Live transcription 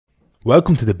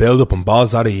Welcome to the Buildup on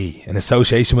Balls.ie in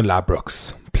association with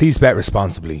Ladbrokes. Please bet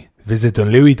responsibly. Visit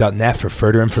dunlewy.net for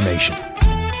further information.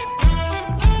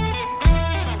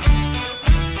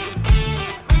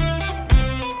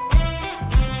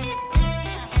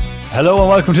 Hello and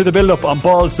welcome to the Build-Up on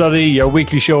Balls.ie, your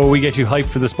weekly show where we get you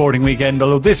hyped for the sporting weekend.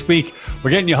 Although this week,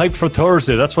 we're getting you hyped for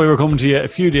Thursday. That's why we're coming to you a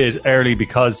few days early,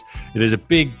 because it is a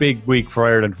big, big week for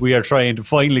Ireland. We are trying to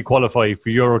finally qualify for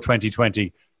Euro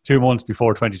 2020, 2 months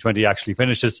before 2020 actually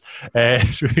finishes.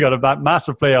 So we got a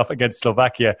massive playoff against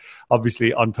Slovakia,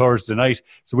 obviously, on Thursday night.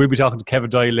 So we'll be talking to Kevin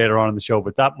Doyle later on in the show.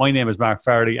 But my name is Mark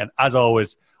Farley, and as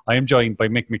always, I am joined by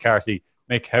Mick McCarthy.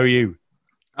 Mick, how are you?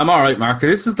 I'm all right, Mark.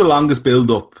 This is the longest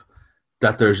build-up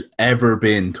that there's ever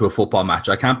been to a football match.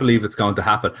 I can't believe it's going to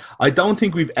happen. I don't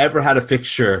think we've ever had a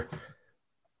fixture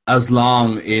as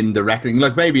long in the reckoning.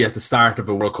 Like maybe at the start of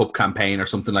a World Cup campaign or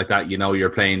something like that, you know,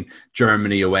 you're playing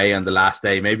Germany away on the last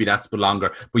day. Maybe that's been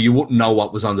longer, but you wouldn't know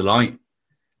what was on the line.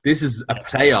 This is a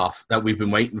playoff that we've been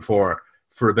waiting for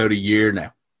about a year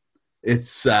now.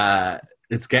 It's a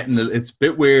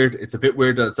bit weird. It's a bit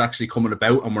weird that it's actually coming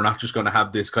about and we're not just going to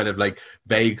have this kind of like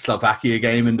vague Slovakia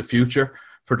game in the future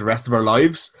for the rest of our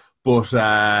lives. But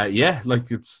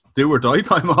it's do or die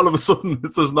time all of a sudden.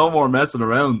 There's no more messing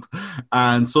around.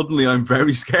 And suddenly I'm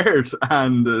very scared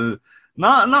and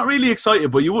not really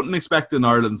excited, but you wouldn't expect an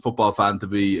Ireland football fan to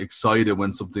be excited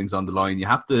when something's on the line. You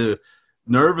have to,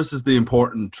 nervous is the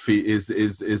important, is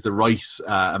the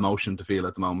right emotion to feel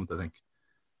at the moment, I think.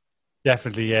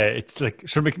 Definitely, yeah. It's like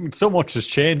so much has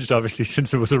changed, obviously,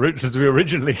 since we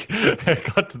originally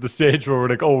got to the stage where we're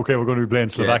like, oh, okay, we're going to be playing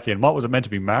Slovakia. And what was it meant to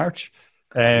be, March?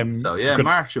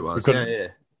 March it was. Got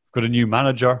a new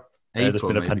manager. There's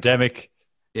been a pandemic.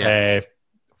 Yeah.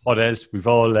 What else? We've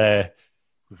all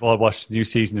watched the new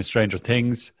season of Stranger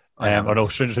Things.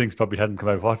 Stranger Things probably hadn't come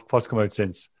out. What's come out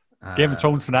since? Game of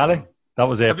Thrones finale. That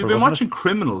was April. Have you been watching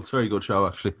Criminals? Very good show,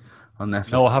 actually, on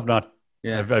Netflix. No, I have not.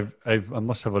 Yeah, I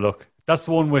must have a look. That's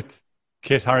the one with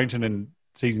Kit Harington in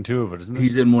season 2 of it, isn't it?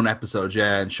 He's in one episode,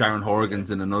 yeah, and Sharon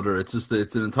Horgan's in another. It's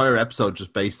an entire episode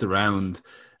just based around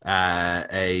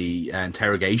a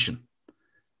interrogation.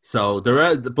 So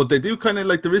they do kind of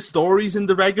like, there is stories in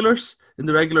the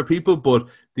regular people, but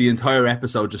the entire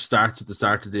episode just starts at the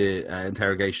start of the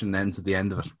interrogation and ends at the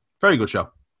end of it. Very good show.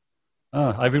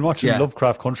 I've been watching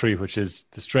Lovecraft Country, which is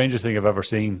the strangest thing I've ever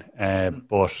seen,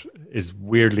 but is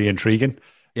weirdly intriguing.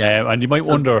 Yeah, and you might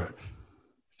wonder.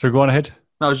 So go on ahead.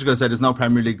 No, I was just going to say, there's no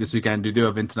Premier League this weekend. We do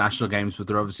have international games, but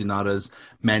they're obviously not as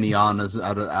many on as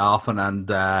often. And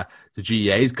the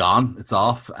GEA's gone. It's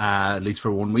off, at least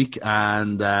for 1 week.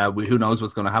 And who knows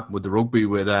what's going to happen with the rugby,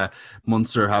 with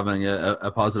Munster having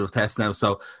a positive test now.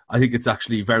 So I think it's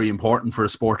actually very important for a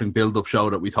sporting build-up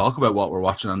show that we talk about what we're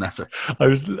watching on Netflix.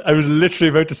 I was literally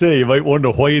about to say, you might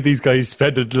wonder why these guys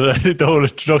spend the whole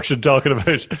introduction talking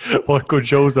about what good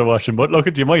shows they're watching. But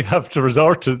look, you might have to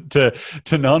resort to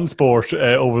non-sport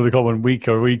over the coming week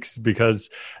or weeks, because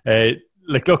I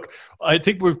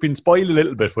think we've been spoiled a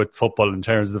little bit with football in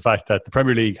terms of the fact that the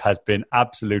Premier League has been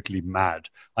absolutely mad.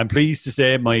 I'm pleased to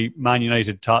say my Man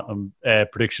United Tottenham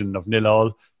prediction of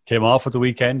 0-0 came off at the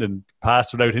weekend and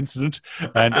passed without incident.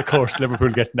 And of course,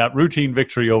 Liverpool getting that routine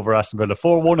victory over Aston Villa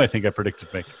 4-1, I think I predicted,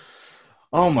 Mick.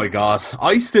 Oh my God.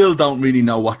 I still don't really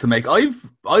know what to make.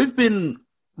 I've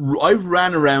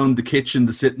ran around the kitchen,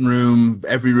 the sitting room,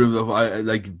 every room of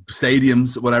like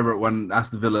stadiums, whatever, when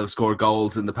Aston Villa have scored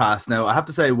goals in the past. Now, I have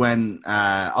to say, when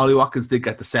Ollie Watkins did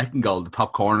get the second goal, the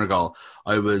top corner goal,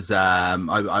 I was I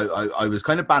was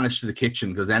kind of banished to the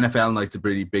kitchen, because NFL night's a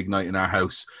pretty big night in our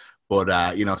house.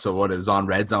 But, so what, it was on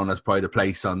Red Zone as pride of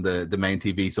place on the main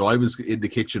TV. So I was in the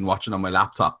kitchen watching on my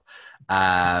laptop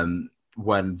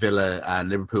when Villa and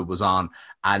Liverpool was on,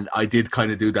 and I did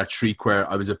kind of do that shriek where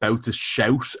I was about to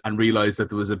shout and realised that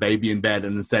there was a baby in bed,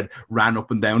 and instead ran up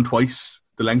and down twice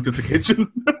the length of the kitchen.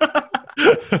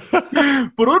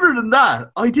 But other than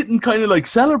that, I didn't kind of like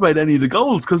celebrate any of the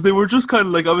goals, because they were just kind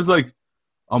of like, I was like,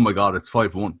 oh my God, it's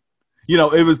 5-1. You know,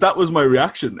 that was my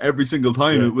reaction every single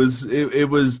time. Yeah. It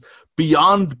was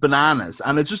beyond bananas,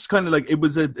 and it just kind of like, it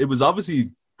was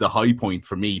obviously the high point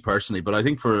for me personally, but I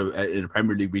think for a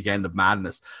Premier League weekend of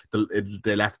madness,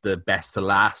 they left the best to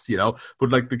last, you know.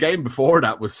 But like the game before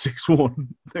that was 6-1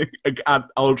 at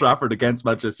Old Trafford against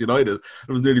Manchester United.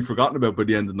 It was nearly forgotten about by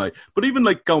the end of the night. But even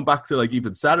like going back to like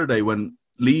even Saturday, when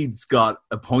Leeds got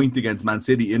a point against Man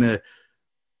City in a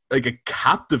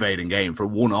captivating game for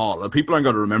 1-1. People aren't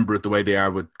going to remember it the way they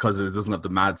are because it doesn't have the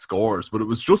mad scores, but it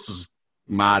was just as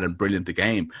mad and brilliant a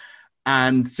game.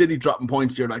 And City dropping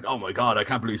points, you're like, oh my God, I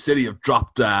can't believe City have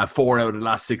dropped 4 out of the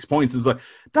last 6 points. It's like,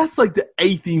 that's like the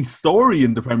 18th story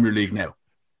in the Premier League now.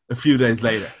 a few days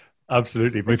later.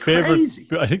 Absolutely. My Crazy.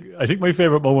 favorite, I think my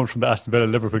favorite moment from the Aston Villa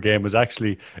Liverpool game was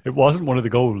actually, it wasn't one of the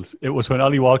goals. It was when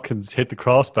Ollie Watkins hit the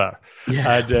crossbar.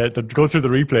 Yeah. And they go through the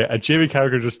replay, and Jamie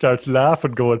Carragher just starts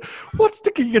laughing, going,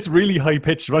 he gets really high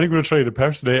pitched. I'm not even going to try and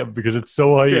impersonate him because it's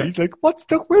so high. Yeah. And he's like, where's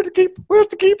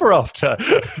the keeper off to?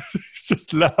 He's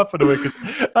just laughing away because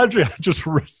Adrian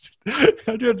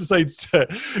decides to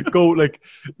go, like,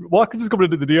 Watkins is coming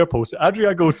into the near post.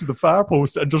 Adrian goes to the far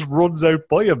post and just runs out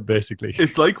by him, basically.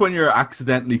 It's like when you're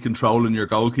accidentally controlling your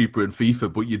goalkeeper in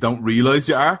FIFA, but you don't realise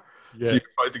you are. Yeah. So you're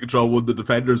trying to control one of the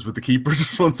defenders, but the keeper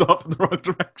just runs off in the wrong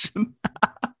direction.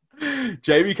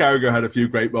 Jamie Carragher had a few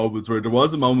great moments where there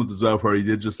was a moment as well where he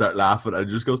did just start laughing and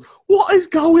just goes, "What is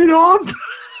going on?"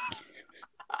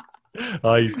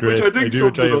 Oh, he's great. Which I think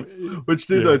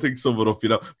I think sum it up, you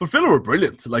know. But Villa were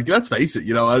brilliant. Like, let's face it,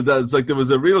 you know, it's like there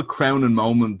was a real crowning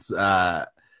moment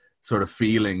sort of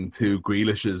feeling to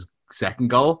Grealish's second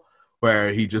goal,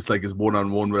 where he just like is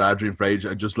 1-on-1 with Adrian Fraser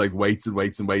and just like waits and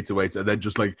then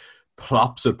just like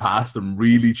plops it past him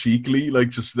really cheekily, like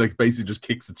just like basically just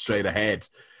kicks it straight ahead,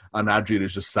 and Adrian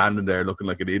is just standing there looking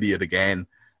like an idiot again.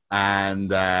 And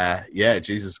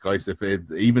Jesus Christ,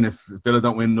 even if Villa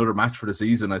don't win another match for the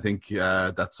season, I think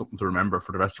that's something to remember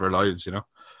for the rest of our lives, you know.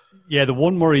 Yeah, the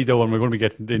one worry though, and we're going to be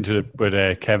getting into it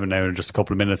with Kevin now in just a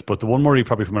couple of minutes, but the one worry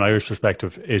probably from an Irish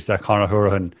perspective is that Conor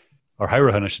Hourihane,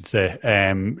 I should say,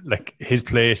 like his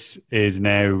place is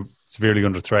now severely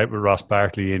under threat with Ross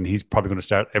Barkley, and he's probably going to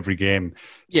start every game.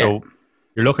 Yeah. So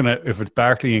you're looking at, if it's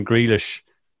Barkley and Grealish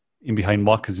in behind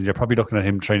Watkins, and you're probably looking at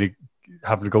him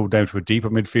having to go down to a deeper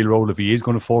midfield role if he is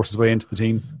going to force his way into the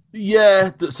team. Yeah,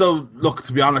 so look,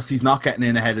 to be honest, he's not getting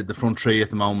in ahead of the front three at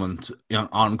the moment, you know,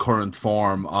 on current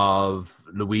form of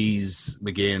Louise,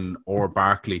 McGinn or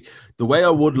Barkley. The way I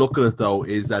would look at it though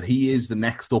is that he is the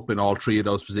next up in all three of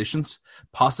those positions.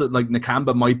 Possibly like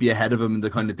Nakamba might be ahead of him in the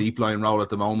kind of deep line role at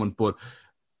the moment, but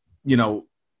you know,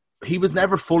 he was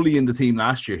never fully in the team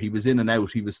last year. He was in and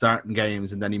out. He was starting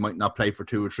games and then he might not play for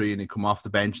 2 or 3 and he'd come off the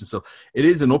bench. And so it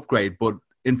is an upgrade. But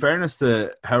in fairness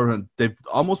to Hourihane, they've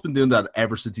almost been doing that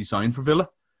ever since he signed for Villa.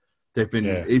 They've been,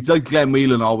 It's like Glenn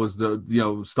Whelan always,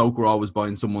 Stoke were always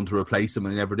buying someone to replace him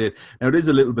and he never did. Now it is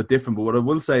a little bit different, but what I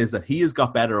will say is that he has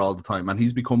got better all the time and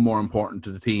he's become more important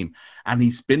to the team. And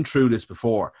he's been through this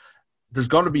before. There's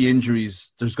going to be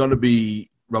injuries. There's going to be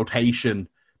rotation.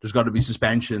 There's got to be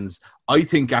suspensions. I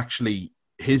think actually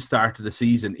his start of the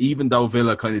season, even though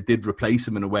Villa kind of did replace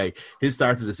him in a way, his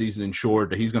start of the season ensured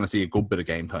that he's going to see a good bit of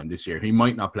game time this year. He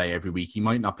might not play every week. He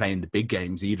might not play in the big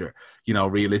games either. You know,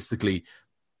 realistically,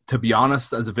 to be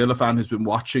honest, as a Villa fan who's been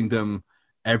watching them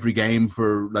every game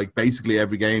for like basically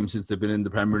every game since they've been in the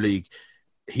Premier League,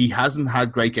 he hasn't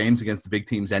had great games against the big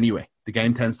teams anyway. The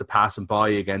game tends to pass him by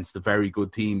against the very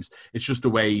good teams. It's just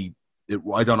the way...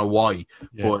 I don't know why,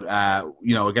 but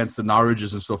against the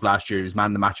Norwiches and stuff last year, he was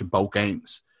man the match in both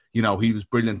games. You know, he was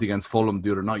brilliant against Fulham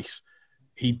the other night.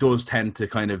 He does tend to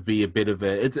kind of be a bit of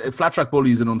a flat track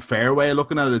bully is an unfair way of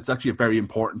looking at it. It's actually a very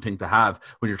important thing to have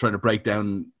when you're trying to break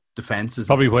down defenses.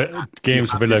 Probably when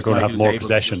games where Villa are going to have more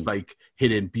possession, just like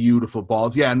hitting beautiful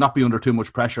balls, and not be under too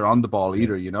much pressure on the ball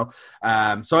either. You know,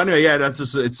 so anyway, it's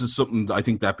just something I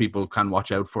think that people can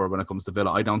watch out for when it comes to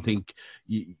Villa. I don't think.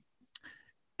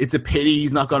 It's a pity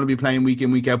he's not going to be playing week in,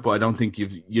 week out, but I don't think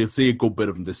you'll see a good bit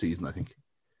of him this season, I think.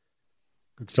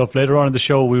 Good stuff. Later on in the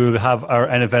show, we will have our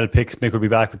NFL picks. Mick will be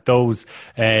back with those.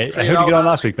 How did you get on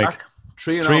last week, Mick?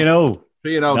 3-0.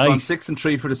 3-0. Nice. So I'm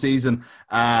 6-3 for the season.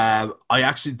 I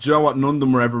actually, do you know what? None of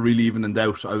them were ever really even in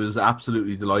doubt. I was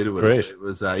absolutely delighted with it. It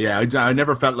was, I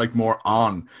never felt like more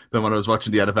on than when I was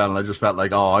watching the NFL, and I just felt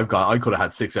like, I could have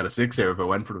had 6 out of 6 here if I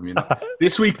went for them. You know,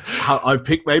 this week I've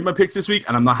made my picks this week,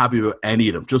 and I'm not happy with any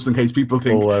of them. Just in case people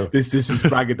think this is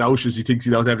braggadocious, he thinks he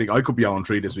knows everything. I could be on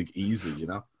 3 this week easily. You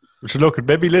know. We should look,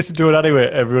 maybe listen to it anyway,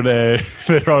 everyone,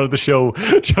 later on in the show,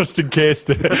 just in case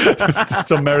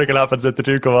some miracle happens that the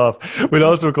 2 come off. We'll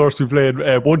also, of course, be playing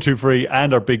 1, 2 free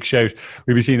and our big shout.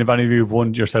 We'll be seeing if any of you have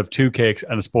won yourself 2 cakes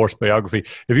and a sports biography.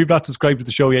 If you've not subscribed to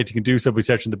the show yet, you can do so by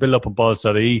searching the Buildup on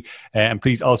buzz.ie. And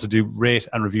please also do rate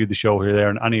and review the show here, there,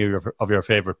 on any of your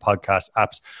favourite podcast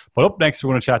apps. But up next, we're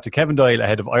going to chat to Kevin Doyle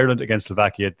ahead of Ireland against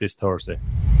Slovakia this Thursday.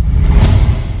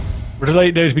 We're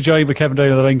delighted now to be joined by Kevin Doyle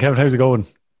on the line. Kevin, how's it going?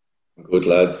 Good,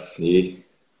 lads. Yeah.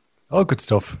 Oh, good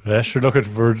stuff. Sure,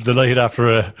 we're delighted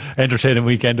after an entertaining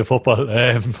weekend of football.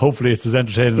 Hopefully it's as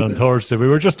entertaining on Thursday. We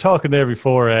were just talking there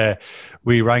before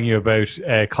we rang you about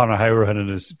Conor Hourihane and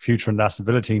his future in the Aston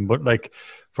Villa team. But like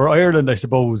for Ireland, I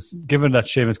suppose, given that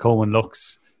Seamus Coleman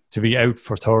looks to be out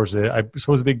for Thursday, I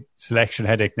suppose a big selection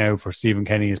headache now for Stephen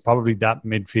Kenny is probably that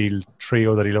midfield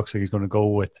trio that he looks like he's going to go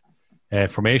with.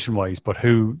 formation-wise, but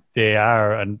who they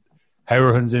are. And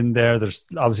Howard's in there. There's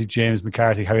obviously James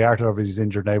McCarthy. Harry Arter obviously is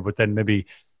injured now, but then maybe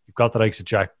you've got the likes of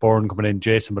Jack Byrne coming in.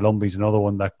 Jason Malumbi's another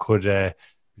one that could be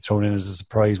thrown in as a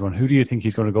surprise one. Who do you think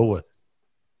he's going to go with?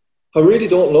 I really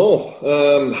don't know.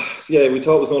 We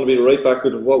thought it was going to be the right back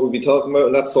with what we'd be talking about,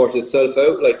 and that sorted itself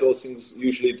out like those things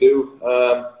usually do.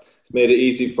 It's made it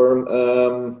easy for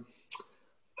him.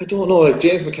 I don't know. Like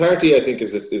James McCarthy, I think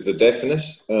is a definite.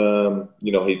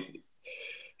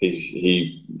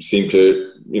 He seemed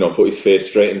to put his face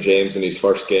straight in James in his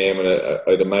first game, and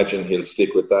I'd imagine he'll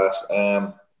stick with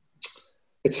that.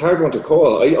 It's a hard one to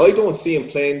call. I don't see him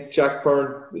playing Jack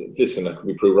Byrne. Listen, I could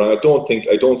be proved wrong. I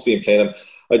don't see him playing him.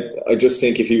 I just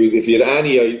think if he had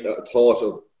any thought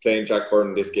of playing Jack Byrne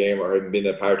in this game or had been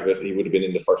a part of it, he would have been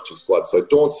in the first two squads. So I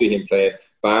don't see him playing,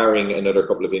 barring another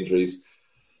couple of injuries.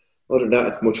 Other than that,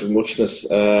 it's much of muchness.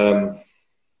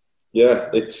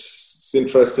 It's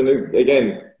interesting.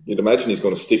 Again, you'd imagine he's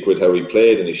going to stick with how he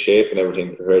played and his shape and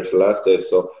everything compared to the last day.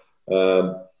 So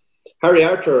Harry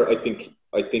Arter, I think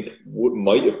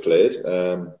might have played.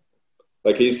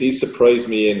 He's surprised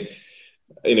me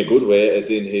in a good way, as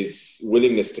in his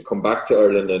willingness to come back to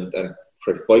Ireland and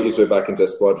fight his way back into the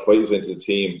squad, fight his way into the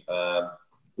team.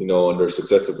 Under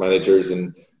successive managers,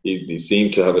 and he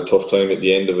seemed to have a tough time at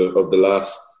the end of the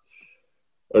last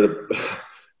or the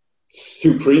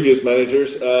two previous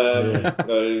managers.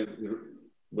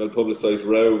 Well publicised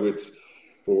row with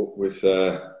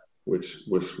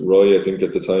Roy, I think,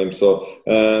 at the time. So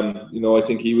I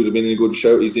think he would have been in a good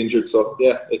shout. He's injured, so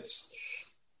it's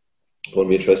going to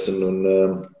be interesting.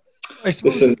 And I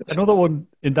suppose another one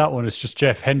in that one is just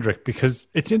Jeff Hendrick, because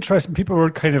it's interesting. People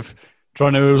were kind of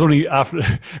drawn out.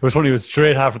 It was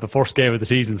straight after the first game of the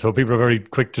season, so people are very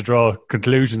quick to draw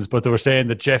conclusions. But they were saying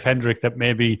that Jeff Hendrick, that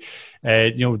maybe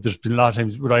there's been a lot of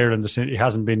times with Ireland, he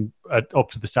hasn't been up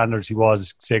to the standards he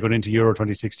was, say, going into Euro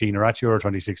 2016 or at Euro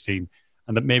 2016,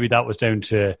 and that maybe that was down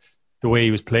to the way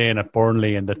he was playing at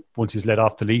Burnley, and that once he's let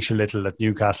off the leash a little at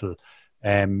Newcastle,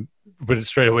 but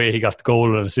straight away he got the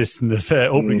goal and assist in this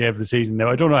opening game of the season. Now,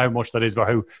 I don't know how much that is, about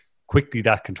how quickly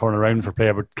that can turn around for a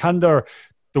player, but can the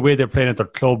way they're playing at their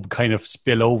club kind of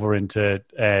spill over into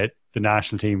the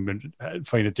national team and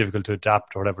find it difficult to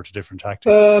adapt or whatever to different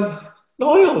tactics?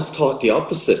 No, I always thought the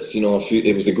opposite.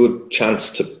 It was a good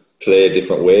chance to play a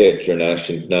different way at your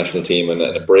national team and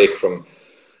a break from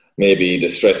maybe the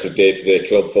stress of day-to-day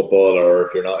club football, or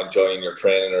if you're not enjoying your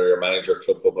training or your manager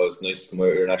club football, it's nice to come out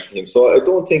with your national team. So I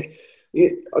don't think...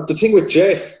 The thing with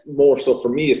Jeff, more so for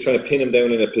me, is trying to pin him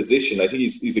down in a position. I think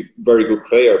he's a very good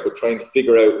player, but trying to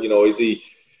figure out, is he...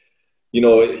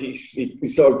 he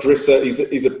sort of drifts out.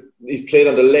 He's played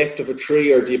on the left of a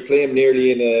tree, or do you play him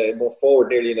nearly in a more forward,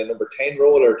 nearly in a number 10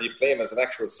 role, or do you play him as an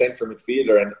actual centre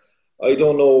midfielder? And I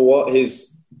don't know what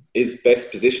his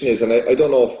best position is, and I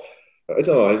don't know. I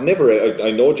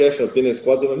know Jeff, and I've been in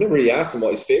squads, and I've never really asked him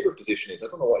what his favourite position is. I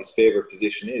don't know what his favourite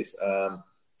position is.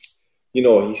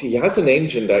 He has an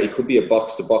engine that he could be a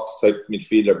box-to-box type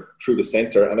midfielder through the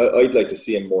centre, and I'd like to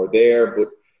see him more there. But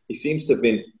he seems to have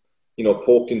been,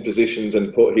 poked in positions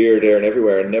and put here, there, and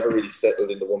everywhere, and never really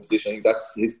settled into one position. I think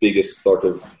that's his biggest sort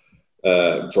of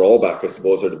drawback, I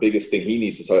suppose, or the biggest thing he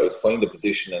needs to sort of find a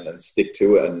position and stick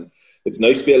to it. And it's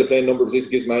nice to be able to play a number of positions,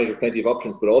 gives managers plenty of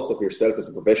options, but also for yourself as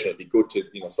a professional, it'd be good to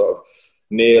sort of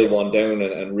nail one down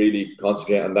and really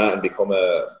concentrate on that and become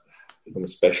a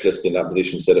specialist in that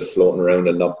position instead of floating around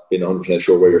and not being 100%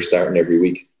 sure where you're starting every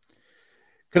week.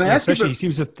 Can I ask you? Especially, he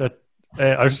seems that.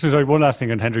 I was just going to say one last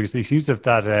thing on Hendricks. He seems to have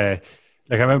that.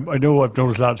 I know I've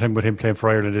noticed a lot of time with him playing for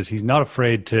Ireland is he's not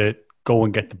afraid to go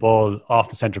and get the ball off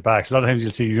the centre backs. A lot of times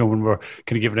you'll see, when we're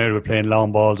kind of giving out about playing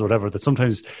long balls or whatever, that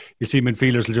sometimes you'll see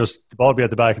midfielders will the ball be at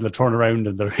the back and they'll turn around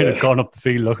and they're kind of gone up the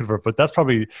field looking for it. But that's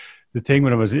probably the thing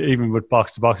with him, is even with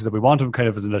box to box, is that we want him kind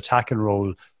of as an attacking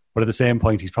role, but at the same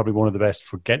point he's probably one of the best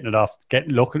for getting it off,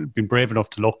 being brave enough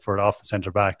to look for it off the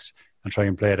centre backs and try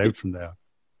and play it out from there.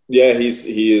 Yeah,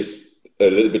 he is a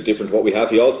little bit different to what we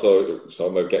have. He also, so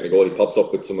about getting a goal, he pops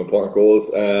up with some important goals.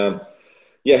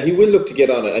 He will look to get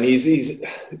on it, and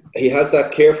he has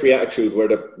that carefree attitude where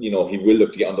he will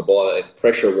look to get on the ball, and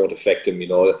pressure won't affect him.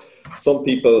 Some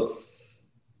people,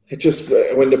 it just,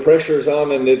 when the pressure's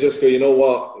on and they just go, you know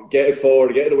what, get it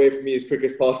forward, get it away from me as quick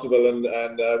as possible, and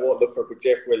I won't look for it, but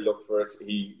Jeff will look for it.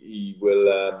 He will,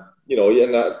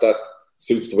 and that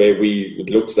suits the way it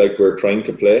looks like we're trying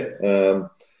to play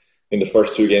in the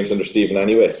first two games under Stephen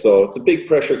anyway. So it's a big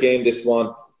pressure game, this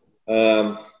one.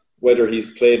 Whether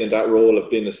he's played in that role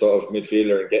of being a sort of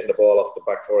midfielder and getting the ball off the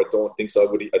back foot, I don't think so.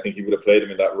 I think he would have played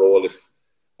him in that role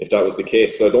if that was the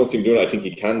case. So I don't see him doing it. I think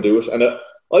he can do it. And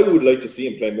I would like to see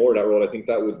him play more of that role. I think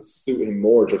that would suit him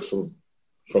more just from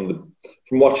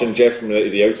watching Jeff from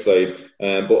the outside.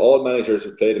 But all managers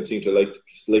who've played him seem to like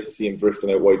to see him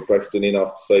drifting out wide, drifting in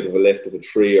off the side of a left of a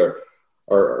tree, or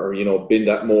been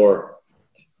that more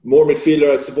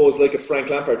midfielder, I suppose, like a Frank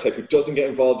Lampard type, who doesn't get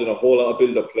involved in a whole lot of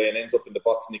build-up play and ends up in the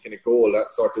box nicking a goal.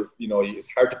 That sort of,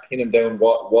 it's hard to pin him down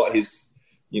what his,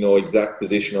 exact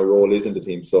position or role is in the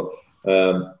team. So,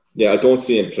 I don't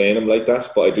see him playing him like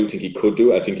that, but I do think he could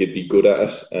do it. I think he'd be good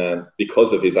at it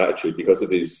because of his attitude, because of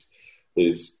his,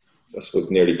 I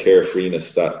suppose, nearly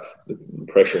carefreeness, that the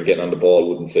pressure and getting on the ball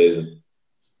wouldn't faze him.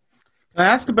 Can I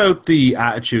ask about the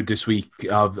attitude this week,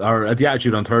 or the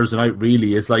attitude on Thursday night?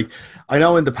 Really, is like, I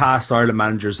know in the past Ireland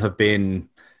managers have been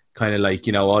kind of like,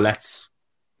 let's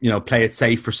play it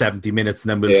safe for 70 minutes and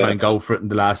then we'll try and go for it in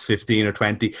the last 15 or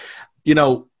 20.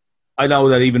 I know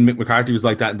that even Mick McCarthy was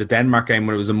like that in the Denmark game,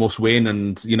 where it was a must win,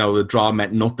 and the draw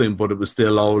meant nothing, but it was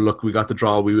still, oh look, we got the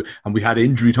draw, we had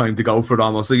injury time to go for it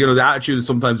almost. So the attitude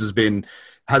sometimes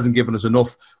hasn't given us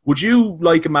enough. Would you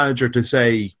like a manager to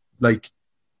say, like,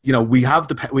 we have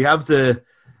the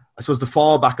I suppose the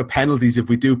fallback of penalties if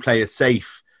we do play it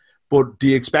safe, but do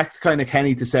you expect kind of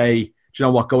Kenny to say, do you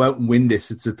know what, go out and win this?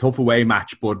 It's a tough away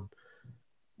match, but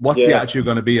what's the attitude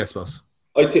going to be, I suppose?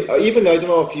 I don't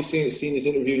know if you've seen his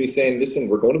interview. He's saying, "Listen,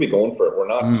 we're going to be going for it. We're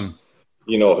not."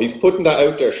 He's putting that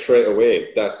out there straight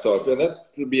away. And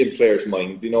that'll be in players'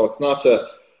 minds. It's not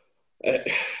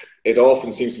it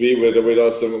often seems to be with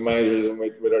us and with managers and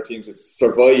with our teams. It's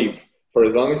survive for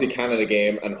as long as you can in a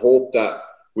game and hope that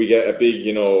we get a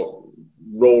big,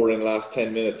 roar in the last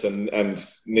 10 minutes and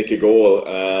nick a goal.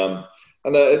 I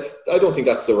don't think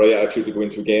that's the right attitude to go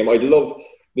into a game.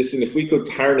 Listen, if we could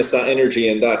harness that energy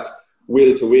and that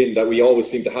will to win that we always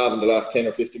seem to have in the last 10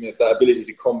 or 15 minutes, that ability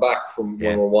to come back from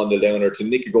when we're 1-0 down or to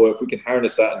nick a goal, if we can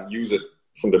harness that and use it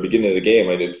from the beginning of the game.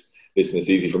 Listen, it's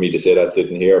easy for me to say that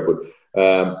sitting here, but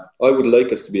I would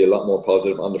like us to be a lot more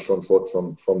positive on the front foot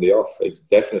from the off.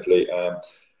 Definitely.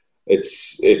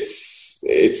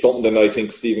 It's something that I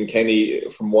think Stephen Kenny,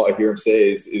 from what I hear him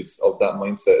say, is of that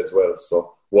mindset as well.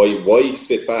 So why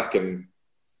sit back and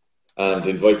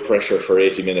invite pressure for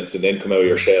 80 minutes and then come out of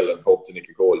your shell and hope to nick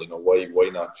a goal? Why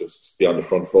not just be on the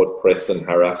front foot, pressing,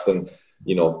 harassing,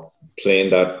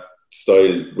 playing that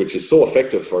style which is so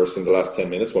effective for us in the last 10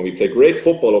 minutes when we play great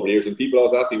football over the years. And people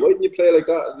always ask me, why didn't you play like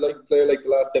that? Play like the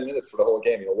last 10 minutes for the whole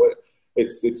game?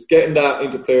 It's getting that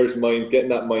into players' minds, getting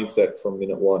that mindset from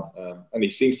minute one. And he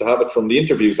seems to have it from the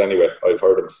interviews anyway. I've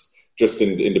heard him just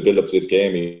in the build-up to this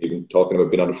game, even talking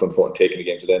about being on the front foot and taking the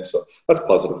game to them. So that's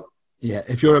positive. Yeah,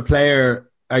 if you're a player,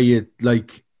 are you,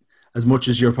 like, as much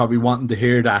as you're probably wanting to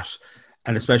hear that,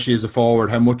 and especially as a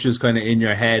forward, how much is kind of in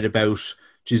your head about,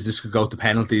 geez, this could go to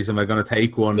penalties, am I going to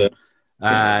take one? Yeah.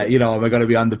 Am I going to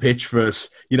be on the pitch for it?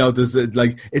 Does it,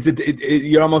 like,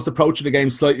 you're almost approaching the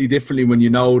game slightly differently when you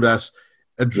know that,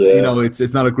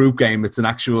 it's not a group game, it's an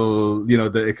actual,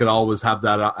 that it could always have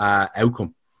that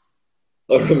outcome.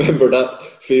 I remember that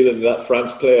feeling, that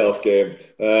France playoff game.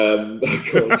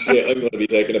 Going, shit, I'm going to be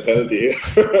taking a penalty here.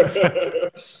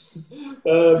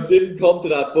 Didn't come to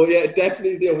that, but yeah,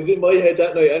 definitely, it was in my head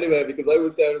that night anyway, because I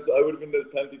was down. I would have been the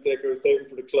penalty taker. I was taking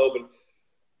for the club, and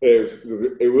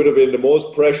it would have been the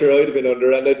most pressure I'd have been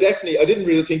under. And I didn't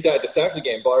really think that at the start of the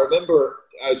game, but I remember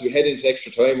as we head into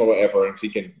extra time or whatever, I'm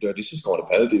thinking, this is going to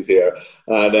penalties here,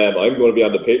 and I'm going to be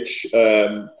on the pitch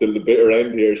till the bitter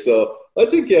end here. So I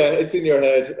think, it's in your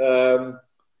head.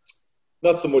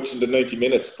 Not so much in the 90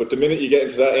 minutes, but the minute you get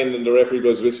into that end and the referee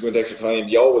blows whistle into extra time,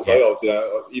 I always,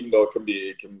 even though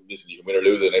you can win or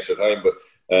lose it in extra time, but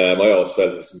I always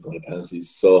felt this is going to penalties.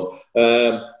 So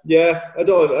I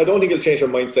don't think it'll change their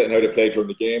mindset and how they play during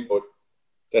the game, but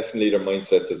definitely their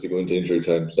mindsets as they go into injury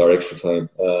time or extra time.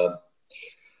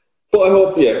 But I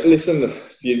hope, listen,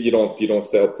 you don't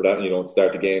set up for that, and you don't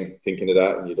start the game thinking of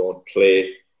that, and you don't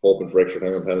play hoping for extra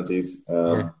time and penalties.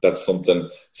 That's something.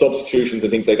 Substitutions and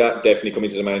things like that definitely come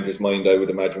into the manager's mind, I would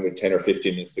imagine, with 10 or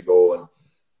 15 minutes to go,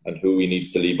 and who he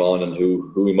needs to leave on and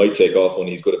who he might take off when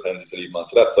he's good at penalties to leave him on.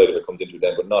 So that side of it comes into it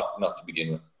then, but not to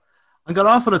begin with. I got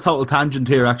off on a total tangent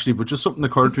here, actually, but just something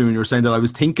occurred to me when you were saying that. I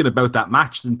was thinking about that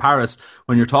match in Paris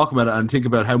when you're talking about it, and think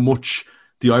about how much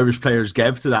the Irish players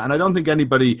gave to that. And I don't think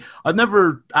I've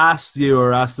never asked you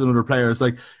or asked another players,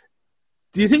 like,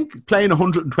 do you think playing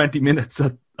 120 minutes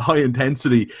at high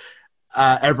intensity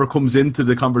ever comes into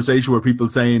the conversation where people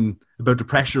saying about the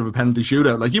pressure of a penalty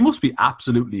shootout? Like, you must be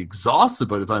absolutely exhausted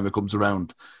by the time it comes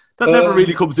around. That never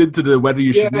really comes into the whether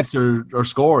you should miss or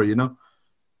score,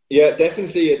 Yeah,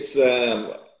 definitely. It's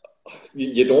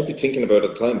you don't be thinking about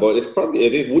it at the time, but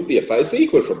it would be it's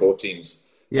equal for both teams.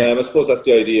 Yeah. I suppose that's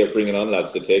the idea of bringing on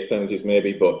lads to take penalties,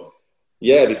 maybe. But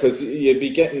yeah, because you'd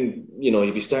be getting,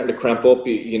 you'd be starting to cramp up.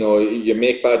 You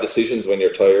make bad decisions when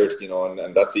you're tired,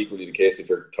 and that's equally the case if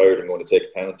you're tired and going to take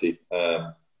a penalty.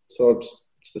 So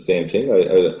it's the same thing.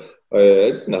 I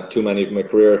didn't have too many of my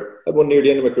career. I had one near the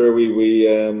end of my career.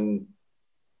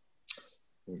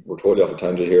 We're totally off a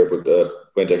tangent here, but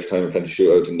went extra time and penalty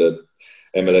shootout in the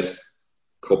MLS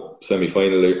Cup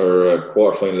semi-final or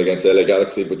quarter-final against LA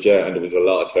Galaxy. But yeah, and there was a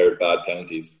lot of tired bad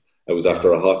penalties. It was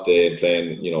after a hot day and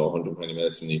playing, 120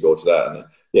 minutes, and you go to that, and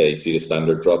you see the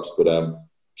standard drops. But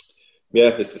yeah,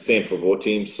 it's the same for both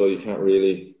teams, so you can't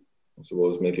really, I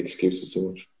suppose, make excuses too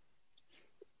much.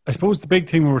 I suppose the big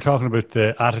thing when we're talking about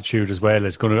the attitude as well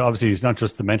is going to, obviously, it's not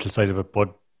just the mental side of it,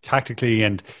 but tactically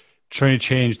and trying to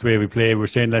change the way we play. We're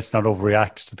saying let's not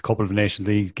overreact to the couple of Nation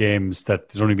League games, that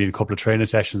there's only been a couple of training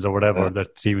sessions or whatever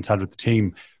that Stephen's had with the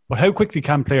team. But how quickly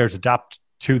can players adapt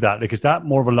to that? Like, is that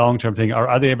more of a long-term thing, or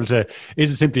are they able to,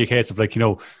 is it simply a case of like,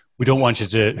 we don't want you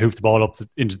to hoof the ball up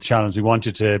into the channels, we want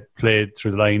you to play it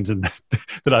through the lines, and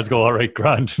the lads go, all right,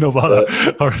 grand, no bother,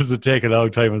 or does it take a long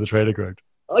time on the training ground?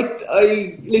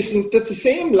 I listen, that's the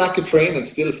same lack of training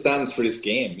still stands for this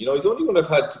game. He's only going to have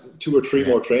had 2 or 3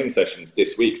 more training sessions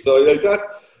this week. So like that,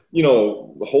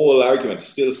 the whole argument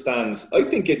still stands. I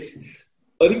think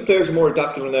players are more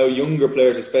adaptable now, younger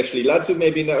players especially. Lads who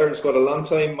maybe in the Ireland squad a long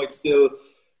time might still,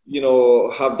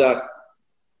 have that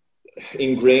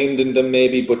ingrained in them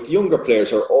maybe. But younger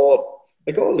players are all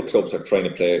the clubs are trying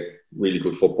to play really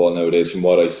good football nowadays from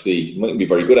what I see. Mightn't be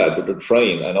very good at it, but they're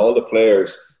trying. And all the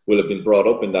players will have been brought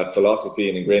up in that philosophy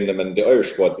and ingrained them. And the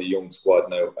Irish squad's a young squad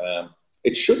now.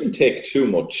 It shouldn't take too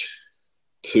much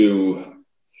to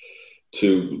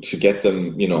get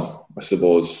them, I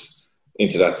suppose,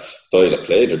 into that style of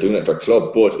play. They're doing it at their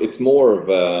club, but it's more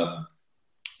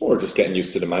of just getting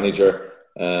used to the manager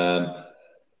and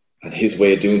his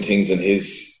way of doing things and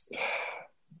his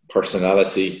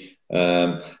personality.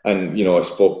 And I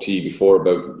spoke to you before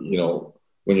about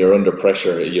when you're under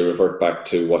pressure, you revert back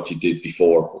to what you did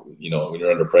before. When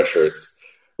you're under pressure, it's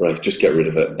right, just get rid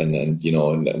of it. And then,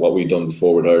 and what we've done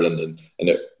before with Ireland, and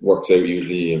it works out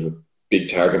usually. You have a big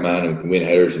target man and we can win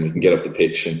headers and we can get up the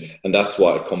pitch. And that's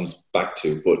what it comes back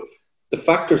to. But the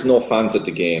fact there's no fans at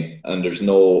the game and there's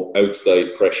no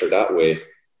outside pressure that way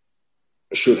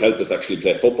should help us actually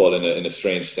play football in a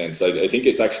strange sense. I think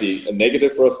it's actually a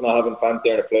negative for us not having fans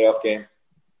there in a playoff game.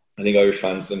 I think Irish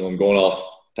fans, and I'm going off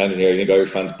tangent here, I think Irish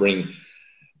fans bring,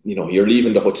 you're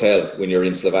leaving the hotel when you're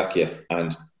in Slovakia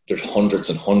and there's hundreds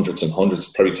and hundreds and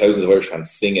hundreds, probably thousands of Irish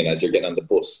fans singing as you're getting on the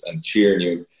bus and cheering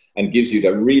you, and gives you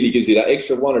that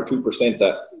extra 1 or 2%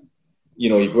 that,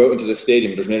 you go out into the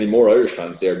stadium, there's many more Irish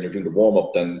fans there and you're doing the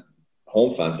warm-up than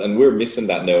home fans, and we're missing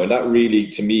that now. And that really,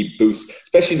 to me, boosts,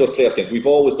 especially in those playoff games. We've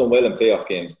always done well in playoff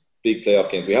games, big playoff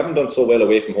games. We haven't done so well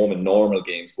away from home in normal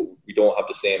games, but we don't have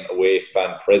the same away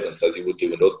fan presence as you would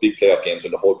do in those big playoff games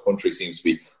when the whole country seems to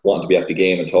be wanting to be at the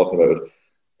game and talking about it.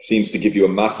 Seems to give you a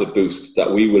massive boost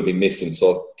that we will be missing.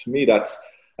 So to me, that's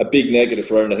a big negative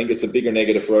for Ireland. I think it's a bigger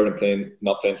negative for Ireland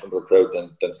not playing in front of a crowd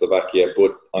than Slovakia.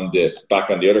 But on the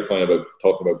other coin about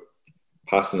talking about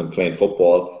passing and playing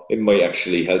football, it might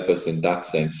actually help us in that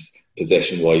sense.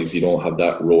 Possession-wise, you don't have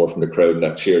that roar from the crowd and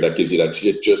that cheer that gives you that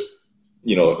just,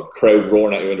 crowd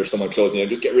roaring at you when there's someone closing you.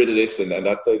 Just get rid of this and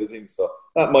that side of things. So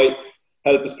that might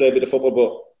help us play a bit of football.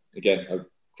 But again, I've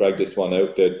dragged this one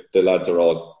out. The lads they're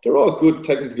all good,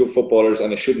 technically good footballers,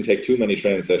 and it shouldn't take too many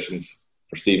training sessions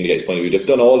for Stephen to get his point of view. They've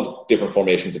done all different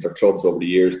formations at their clubs over the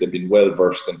years. They've been well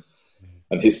versed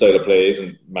and his style of play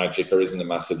isn't magic or isn't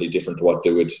massively different to what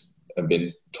they would have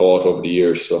been taught over the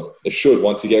years. So it should,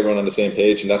 once you get everyone on the same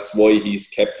page, and that's why he's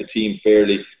kept the team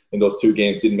fairly in those 2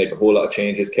 games, didn't make a whole lot of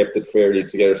changes, kept it fairly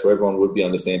together so everyone would be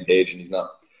on the same page. And he's not,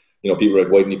 people are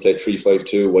like, why didn't he play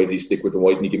 3-5-2? Why did he stick with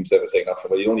why didn't he give himself a second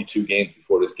option? Well, he had only 2 games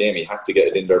before this game. He had to get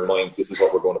it in their minds. This is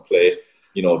what we're going to play.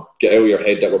 Get out of your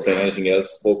head that we're playing anything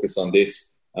else. Focus on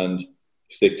this and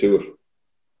stick to it.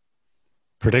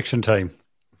 Prediction time.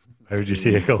 How would you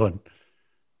see it going?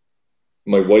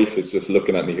 My wife is just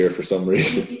looking at me here for some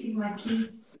reason. My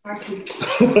car key.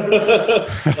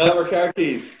 Our car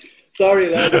keys. Sorry,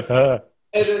 lads.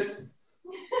 Edit.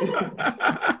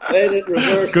 Edit,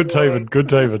 reverse. It's good timing. Good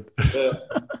timing. Yeah.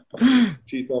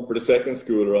 She's gone for the second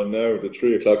school run now, the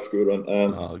 3:00 school run.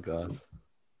 Oh, God.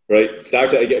 Right,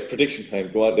 start it. I get prediction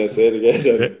time. Go on, then say it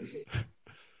again.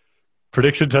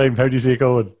 Prediction time. How do you see it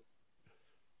going?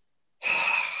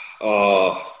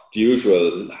 The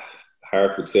usual.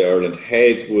 Heart would say Ireland.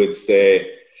 Head would say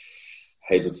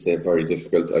very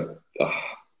difficult.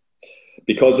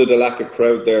 Because of the lack of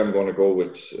crowd there, I'm going to go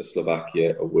with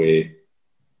Slovakia away.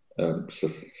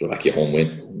 Slovakia home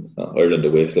win. Ireland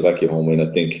away, Slovakia home win.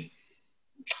 I think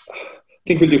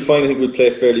we'll do fine. I think we'll play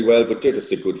fairly well, but they're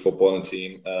just a good footballing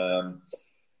team.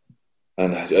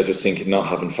 And I just think not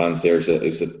having fans there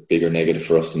is a bigger negative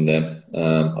for us than them.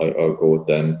 I'll go with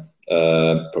them.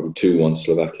 Probably 2-1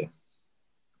 Slovakia.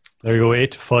 There you go,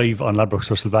 8-5 on Ladbrokes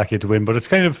for Slovakia to win. But it's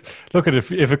kind of, look at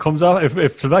if it comes off,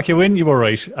 if Slovakia win, you were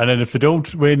right. And then if they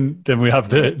don't win, then we have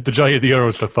the joy of the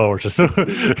Euros to look forward to. So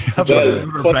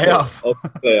playoff.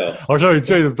 Or sorry,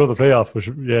 the playoff, which,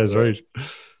 yeah, is right.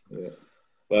 Yeah.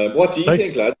 What do you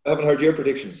think, lads? I haven't heard your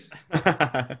predictions.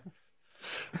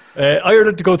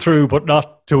 Ireland to go through, but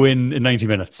not to win in 90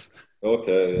 minutes.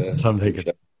 Okay, yeah. That's what I'm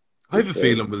thinking. I have a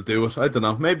feeling we'll do it. I don't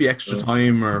know. Maybe extra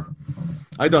time, or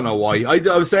I don't know why. I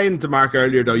was saying to Mark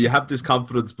earlier, though, you have this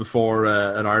confidence before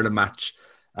an Ireland match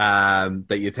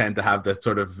that you tend to have that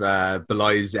sort of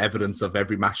belies evidence of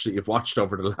every match that you've watched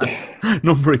over the last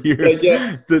number of years.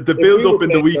 Yeah. The build-up in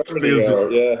the week feels...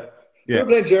 If we were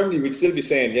playing Germany, we'd still be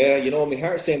saying, my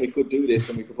heart's saying we could do this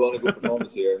and we could put on a good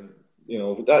performance here. And,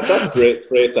 that's great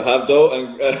to have, though,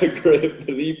 and great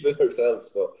belief in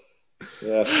ourselves. So,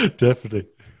 yeah. Definitely.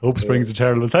 Hope springs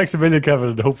eternal. Thanks a million, Kevin,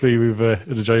 and hopefully we've an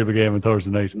enjoyable game on Thursday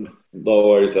night. No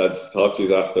worries, lads. Talk to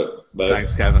you after. Bye.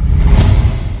 Thanks, Kevin.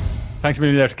 Thanks a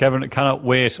million there to Kevin. I cannot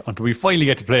wait until we finally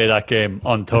get to play that game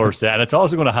on Thursday. And it's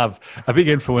also going to have a big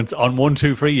influence on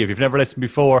 1-2-3. If you've never listened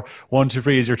before,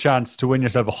 1-2-3 is your chance to win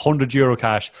yourself €100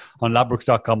 cash on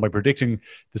Ladbrokes.com by predicting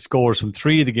the scores from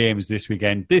 3 of the games this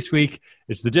weekend. This week,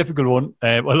 it's the difficult one.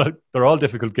 Well, they're all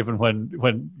difficult given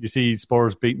when you see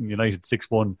Spurs beating United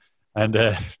 6-1. And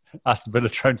Aston Villa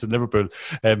trouncing Liverpool,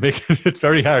 it's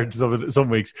very hard some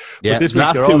weeks. Yeah, but this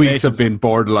last week, 2 weeks have been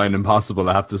borderline impossible,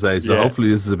 I have to say. So hopefully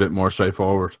this is a bit more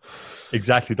straightforward.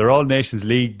 Exactly. They're all Nations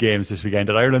League games this weekend.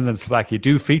 And Ireland and Slovakia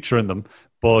do feature in them,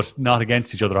 but not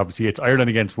against each other. Obviously, it's Ireland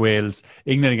against Wales,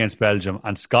 England against Belgium,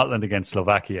 and Scotland against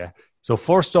Slovakia. So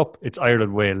first up, it's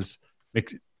Ireland-Wales.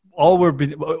 All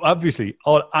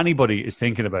anybody is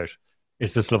thinking about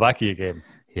is the Slovakia game.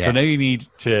 Yeah. So now you need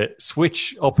to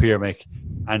switch up here, Mick,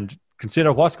 and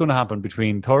consider what's going to happen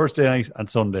between Thursday night and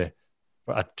Sunday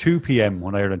at 2 p.m.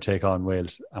 when Ireland take on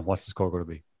Wales, and what's the score going to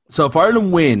be? So if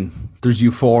Ireland win, there's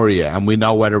euphoria, and we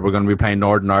know whether we're going to be playing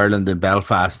Northern Ireland in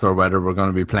Belfast or whether we're going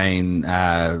to be playing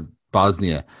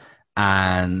Bosnia.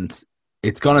 And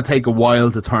it's going to take a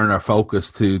while to turn our focus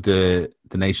to the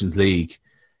Nations League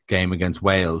game against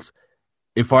Wales.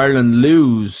 If Ireland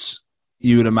lose,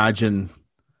 you would imagine...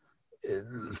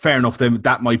 fair enough,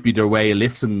 that might be their way of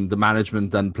lifting the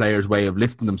management and players' way of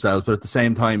lifting themselves. But at the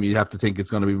same time, you have to think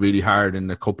it's going to be really hard in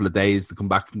a couple of days to come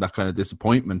back from that kind of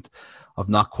disappointment of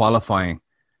not qualifying.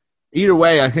 Either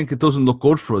way, I think it doesn't look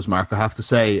good for us, Mark, I have to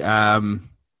say. I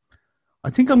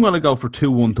think I'm going to go for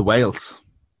 2-1 to Wales.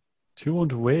 2-1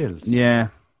 to Wales? Yeah.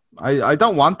 I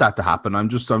don't want that to happen. I'm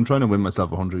trying to win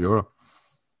myself €100.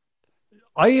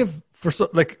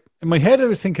 In my head, I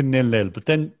was thinking 0-0, but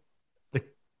then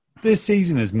this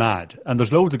season is mad, and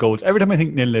there's loads of goals. Every time I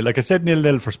think 0-0, like I said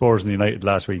 0-0 for Spurs and United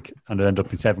last week, and it ended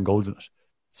up being 7 goals in it.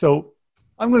 So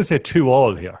I'm going to say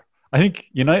 2-2 here. I think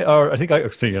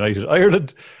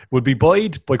Ireland would be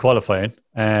buoyed by qualifying,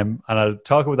 and I'll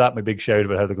talk about that in my big shout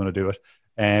about how they're going to do it.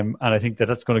 And I think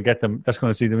that's going to get them. That's going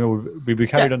to see them. We'll be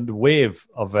carried on the wave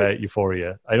of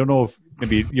euphoria. I don't know if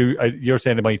maybe you're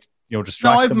saying they might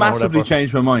distract. No, I've massively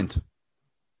changed my mind.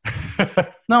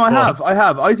 No, I have.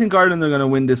 I think Ireland are going to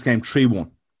win this game 3-1.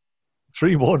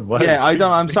 3-1. Wow. Yeah, I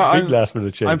don't. I'm sorry. Last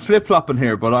minute change. I'm flip flopping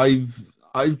here, but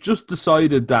I've just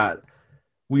decided that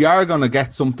we are going to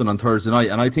get something on Thursday night,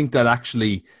 and I think that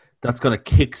actually that's going to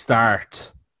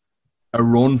kickstart a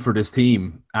run for this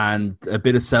team and a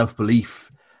bit of self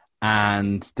belief,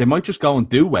 and they might just go and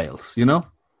do Wales.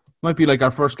 Might be like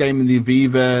our first game in the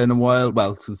Aviva in a while.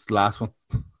 Well, since the last one,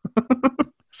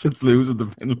 since losing to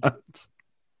Finland.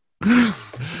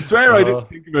 It's rare I didn't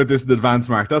think about this in advance,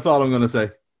 Mark. That's all I'm going to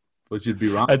say. But you'd be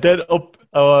wrong. And then up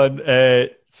on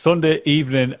Sunday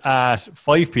evening at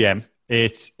 5 p.m,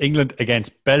 it's England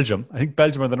against Belgium. I think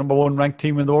Belgium are the number 1 ranked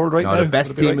team in the world now. The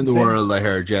best team in the world, I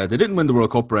heard. Yeah, they didn't win the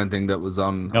World Cup or anything that was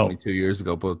on only 2 years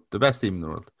ago, but the best team in the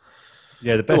world.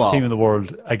 Yeah, the best team in the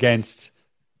world against,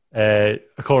 of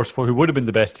course, who would have been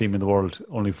the best team in the world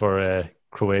only for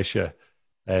Croatia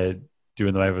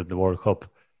doing them over the World Cup.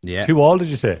 Yeah. 2-2, did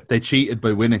you say? They cheated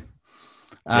by winning.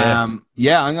 I'm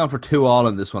going for 2-2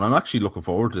 in this one. I'm actually looking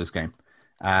forward to this game.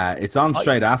 It's on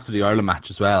straight after the Ireland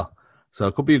match as well. So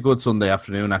it could be a good Sunday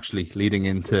afternoon, actually, leading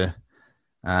into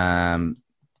the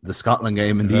Scotland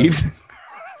game in the evening.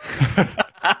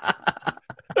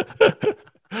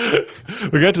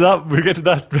 We'll get to that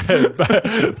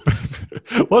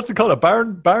What's it called? A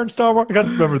barnstormer? I can't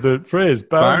remember the phrase.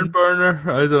 Barn burner?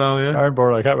 I don't know, yeah. Barn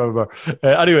burner, I can't remember.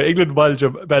 Anyway, England,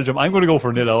 Belgium. I'm going to go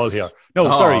for 0-0 here.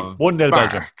 No, sorry, 1-0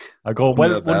 Belgium. I go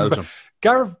 1-0 Belgium.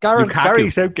 Gary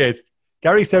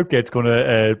Southgate's going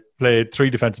to play 3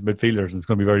 defensive midfielders, and it's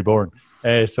going to be very boring.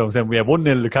 So I'm saying we have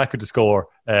 1-0 Lukaku to score,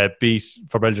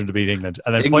 for Belgium to beat England.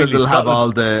 And then England will Scotland, have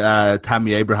all the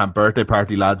Tammy Abraham birthday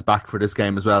party lads back for this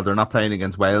game as well. They're not playing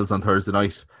against Wales on Thursday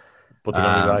night. But they're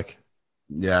going to be back.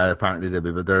 Yeah, apparently they'll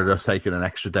be, but they're just taking an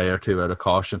extra day or two out of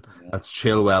caution. Yeah. That's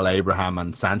Chilwell, Abraham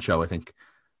and Sancho, I think.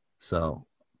 So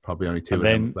probably only 2 of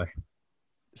them play.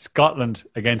 Scotland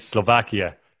against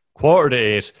Slovakia,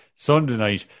 7:45, Sunday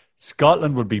night.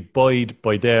 Scotland would be buoyed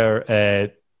by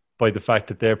their by the fact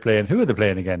that they're playing. Who are they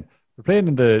playing again?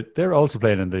 They're also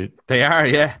playing in the. They are,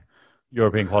 yeah.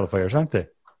 European qualifiers, aren't they?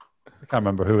 I can't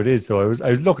remember who it is though. I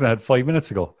was looking at it 5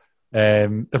 minutes ago.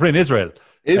 They're playing Israel.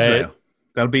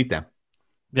 They'll beat them.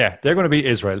 Yeah, they're going to beat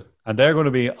Israel, and they're going to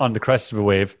be on the crest of a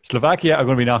wave. Slovakia are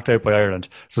going to be knocked out by Ireland.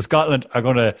 So Scotland are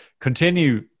going to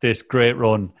continue this great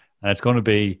run, and it's going to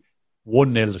be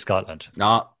 1-0 to Scotland.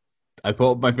 No, I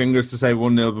put up my fingers to say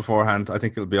 1-0 beforehand. I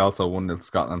think it'll be also 1-0 to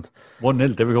Scotland.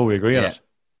 1-0, there we go, we agree on it.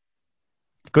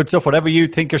 Good stuff. Whatever you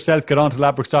think yourself, get on to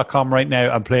ladbrokes.com right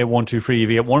now and play 1, 2, 3. If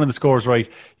you get one of the scores right,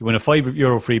 you win a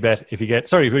 €5 free bet. If you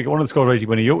get one of the scores right, you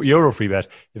win a euro free bet.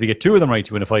 If you get 2 of them right,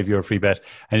 you win a €5 free bet.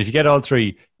 And if you get all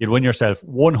 3, you'll win yourself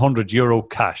 €100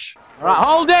 cash. All right,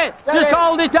 hold it. Just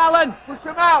hold it, Alan. Push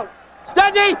him out.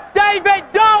 Steady, David,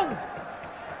 don't.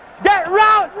 Get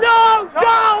round. No,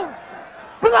 don't.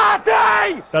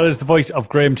 Bloody! That is the voice of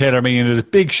Graham Taylor, meaning it is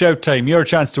big shout time. Your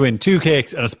chance to win 2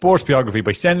 cakes and a sports biography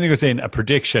by sending us in a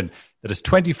prediction that is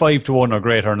 25-1 or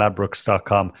greater on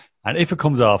ladbrokes.com. And if it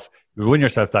comes off, you'll win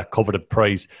yourself that coveted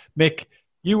prize. Mick,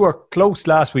 you were close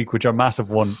last week with your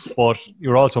massive one, but you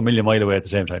were also a million mile away at the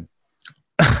same time.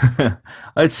 I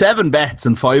had 7 bets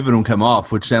and 5 of them came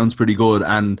off, which sounds pretty good.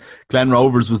 And Glen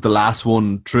Rovers was the last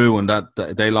one through, and that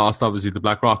they lost, obviously, to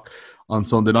Blackrock on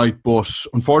Sunday night. But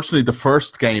unfortunately, the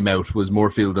first game out was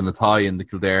Moorfield and Athy in the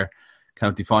Kildare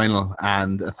County Final,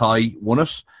 and Athy won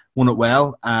it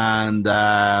well, and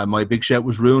my big shout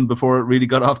was ruined before it really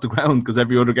got off the ground because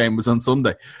every other game was on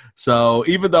Sunday. So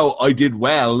even though I did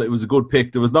well, it was a good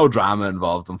pick. There was no drama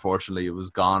involved, unfortunately. It was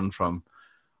gone from,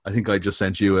 I think I just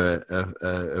sent you a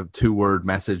 2-word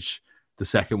message, the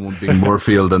second one being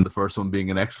Moorfield and the first one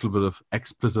being an expletive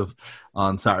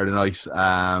on Saturday night.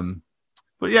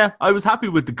 But yeah, I was happy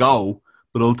with the go,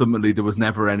 but ultimately there was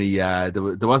never any.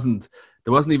 There wasn't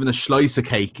even a slice of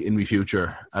cake in my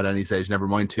future at any stage. Never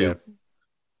mind 2.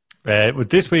 Yeah.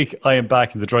 With this week, I am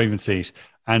back in the driving seat,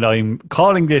 and I'm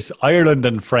calling this Ireland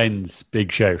and Friends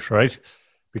big shout, right?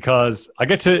 Because I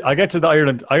get to the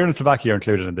Ireland and Slovakia are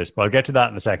included in this, but I'll get to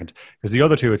that in a second. Because the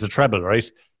other 2, it's a treble, right?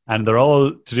 And they're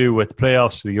all to do with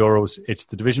playoffs for the Euros. It's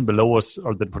the division below us,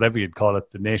 or whatever you'd call it,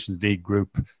 the Nations League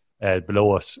group.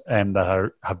 Below us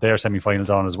that have their semi-finals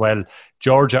on as well.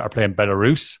 Georgia are playing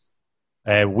Belarus.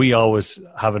 We always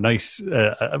have a nice.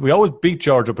 We always beat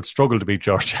Georgia, but struggle to beat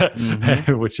Georgia,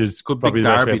 which is good, probably big the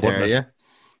best way derby of putting there. it.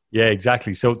 Yeah,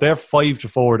 exactly. So they're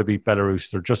 5-4 to beat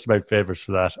Belarus. They're just about favourites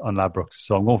for that on Ladbrokes.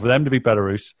 So I'm going for them to beat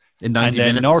Belarus in 90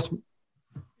 minutes.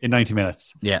 In 90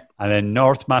 minutes. Yeah, and then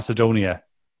North Macedonia,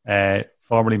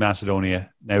 formerly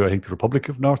Macedonia, now I think the Republic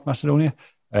of North Macedonia.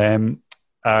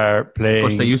 Are playing. Of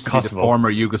course, they used to Kosovo. be the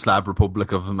former Yugoslav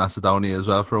Republic of Macedonia as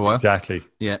well for a while. Exactly.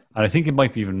 Yeah, and I think it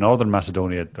might be even Northern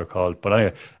Macedonia they're called. But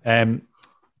anyway,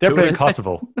 they're playing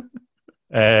Kosovo.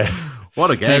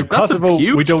 What a game! Now, Kosovo,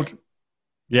 we don't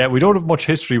have much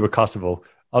history with Kosovo.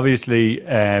 Obviously,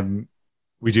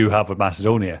 we do have with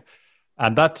Macedonia,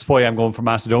 and that's why I'm going for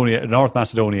North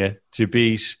Macedonia to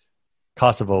beat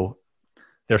Kosovo.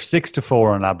 They're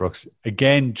 6-4 on Ladbrokes.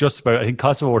 Again, just about. I think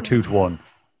Kosovo are 2-1.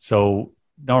 So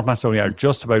North Macedonia are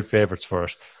just about favourites for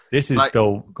it. This is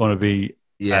though going to be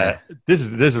this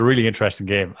is a really interesting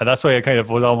game, and that's why I kind of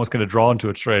was almost kind of drawn to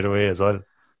it straight away as well.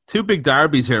 2 big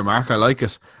derbies here, Mark. I like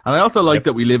it, and I also like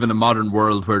that we live in a modern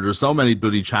world where there's so many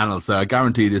bloody channels. So I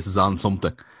guarantee this is on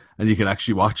something, and you can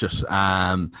actually watch it.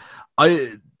 I'll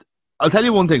tell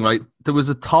you one thing, right? There was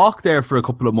a talk there for a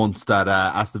couple of months that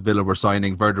Aston Villa were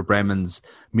signing Werder Bremen's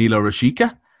Milo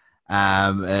Rashica.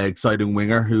 Exciting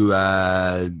winger who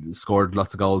scored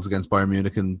lots of goals against Bayern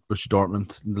Munich and Borussia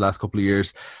Dortmund in the last couple of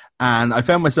years. And I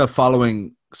found myself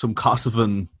following some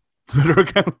Kosovan Twitter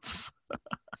accounts.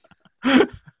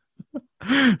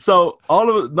 So all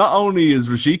of it, not only is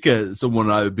Rashica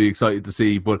someone I would be excited to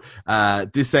see, but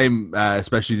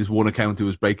especially this one account who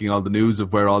was breaking all the news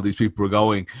of where all these people were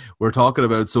going. We're talking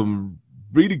about some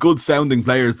really good sounding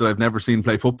players that I've never seen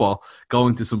play football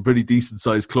going to some pretty decent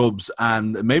sized clubs,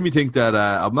 and it made me think that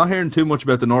I'm not hearing too much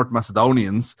about the North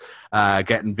Macedonians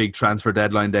getting big transfer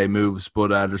deadline day moves, but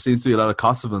there seems to be a lot of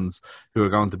Kosovans who are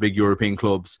going to big European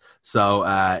clubs.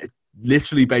 So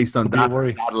literally based on that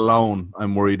alone,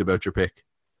 I'm worried about your pick.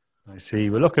 I see.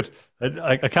 Well, look,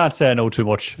 I can't say I know too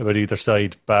much about either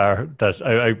side, bar that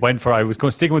I was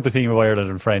going sticking with the theme of Ireland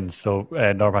and friends, so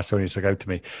North Macedonia stuck out to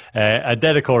me. And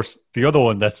then, of course, the other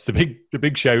one that's the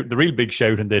big shout, the real big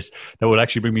shout in this that will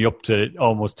actually bring me up to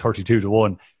almost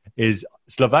 32-1 is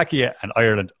Slovakia and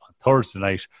Ireland on Thursday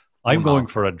night. I'm going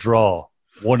for a draw,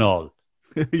 1-1.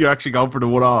 You're actually going for the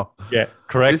 1-1. Yeah,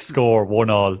 correct score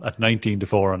 1-1 at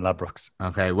 19-4 on Ladbrokes.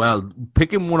 Okay, well,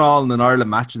 picking 1-1 in an Ireland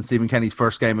match in Stephen Kenny's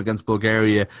first game against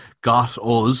Bulgaria got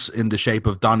us in the shape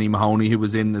of Donny Mahoney, who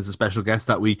was in as a special guest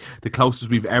that week, the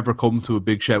closest we've ever come to a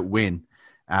big shout win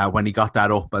when he got that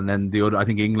up. And then the other, I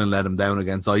think England let him down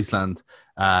against Iceland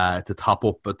to top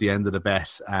up at the end of the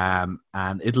bet.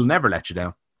 And it'll never let you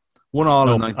down.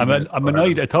 1-1 in 90 minutes. I'm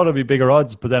annoyed. I thought it'd be bigger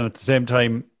odds, but then at the same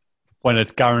time, when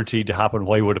it's guaranteed to happen,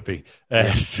 why would it be?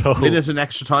 So, minute in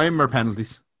extra time or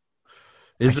penalties?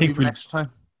 Is it even extra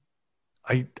time?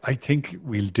 I think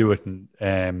we'll do it in.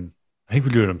 I think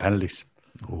we'll do it in penalties.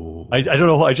 Oh. I don't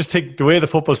know. I just think the way the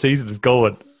football season is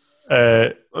going.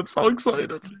 I'm so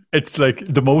excited. It's like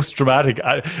the most dramatic.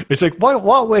 It's like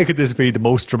what way could this be the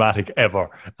most dramatic ever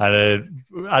at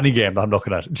any game that I'm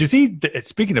looking at? Do you see?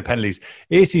 Speaking of penalties,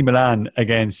 AC Milan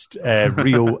against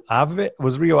Rio Ave.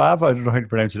 Was Rio Ave? I don't know how to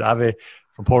pronounce it. Ave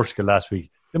from Portugal last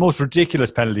week. The most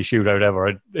ridiculous penalty shootout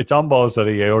ever. It's on balls that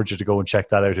I urge you to go and check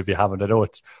that out if you haven't. I know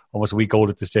it's almost a week old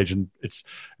at this stage, and it's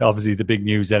obviously the big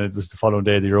news. Then it was the following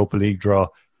day, the Europa League draw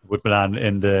with Milan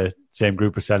in the same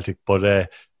group as Celtic, but.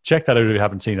 Check that out if you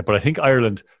haven't seen it. But I think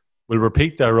Ireland will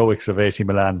repeat the heroics of AC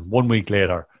Milan 1 week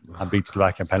later and beat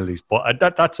Slovakia in penalties. But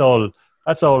that's all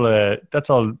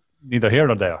neither here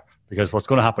nor there, because what's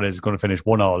going to happen is it's going to finish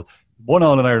 1-1.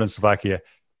 1-1 in Ireland, Slovakia.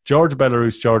 Georgia,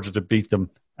 Belarus, Georgia to beat them,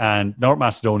 and North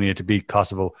Macedonia to beat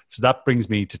Kosovo. So that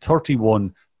brings me to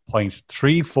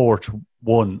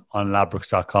 31.34-1 on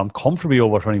Ladbrokes.com, comfortably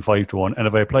over 25-1. And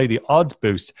if I apply the odds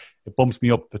boost, it bumps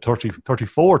me up to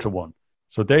 34-1.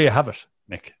 So there you have it,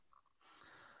 Nick.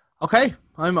 Okay,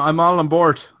 I'm all on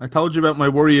board. I told you about my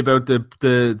worry about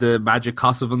the magic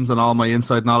Kosovans and all my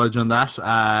inside knowledge on that.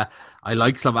 I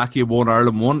like Slovakia 1,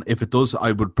 Ireland 1. If it does,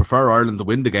 I would prefer Ireland to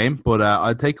win the game, but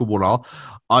I'd take a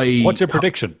 1-1. What's your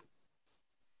prediction?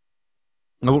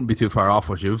 I wouldn't be too far off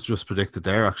what you've just predicted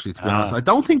there, actually, to be honest. I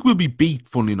don't think we'll be beat,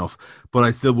 funny enough, but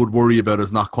I still would worry about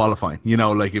us not qualifying. You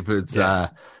know, like if it's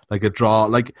like a draw.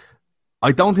 Like,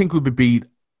 I don't think we'll be beat.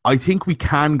 I think we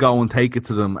can go and take it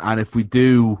to them, and if we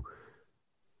do,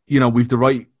 you know, we've the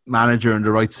right manager and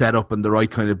the right setup and the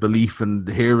right kind of belief, and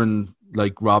hearing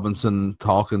like Robinson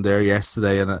talking there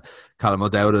yesterday and Callum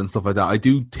O'Dowd and stuff like that, I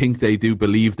do think they do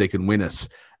believe they can win it,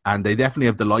 and they definitely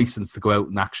have the license to go out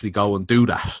and actually go and do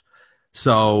that.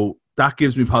 So that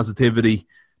gives me positivity.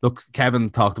 Look, Kevin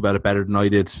talked about it better than I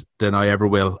did, than I ever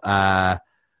will. But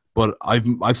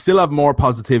I still have more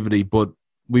positivity, but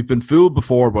we've been fooled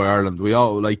before by Ireland. We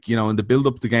all, like, you know, in the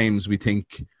build-up to games, we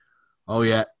think, oh,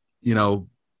 yeah, you know,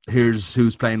 here's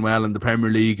who's playing well in the Premier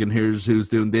League and here's who's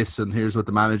doing this and here's what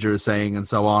the manager is saying and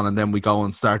so on. And then we go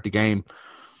and start the game.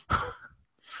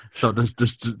 So there's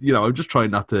just, you know, I'm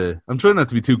trying not to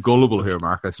be too gullible here,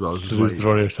 Mark, I suppose.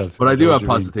 Yourself. But I do have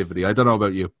positivity. I don't know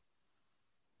about you.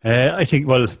 I think,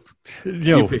 well,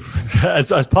 you know,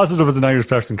 as positive as an Irish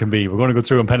person can be, we're going to go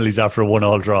through in penalties after a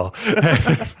 1-1 draw.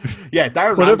 Yeah,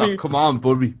 Darren Randolph, come on,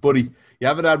 buddy. You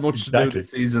haven't had much to do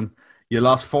this season. You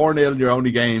lost 4-0 in your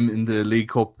only game in the League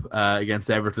Cup against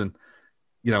Everton.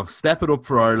 You know, step it up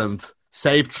for Ireland.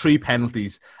 Save 3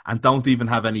 penalties and don't even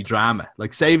have any drama.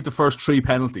 Like, save the first 3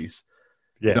 penalties.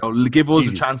 Yeah, you know, give us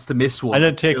a chance to miss one. And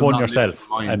then take one yourself.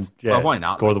 And why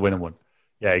not? Score the winning one.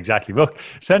 Yeah, exactly. Look,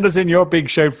 send us in your big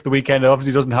shout for the weekend. It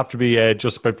obviously doesn't have to be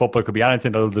just about football. It could be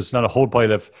anything. There's not a whole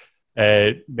pile of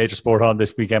major sport on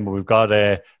this weekend, but we've got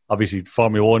obviously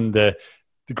Formula 1, the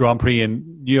Grand Prix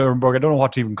in Nuremberg. I don't know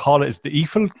what to even call it. It's the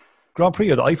Eiffel Grand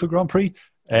Prix or the Eiffel Grand Prix.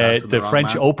 The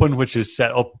French Open, which is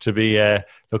set up to be,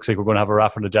 looks like we're going to have a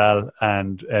Rafa Nadal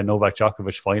and Novak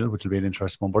Djokovic final, which will be an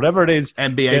interesting one. Whatever it is.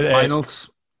 NBA finals.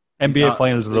 NBA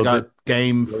finals a little bit.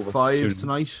 Game 5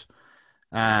 tonight.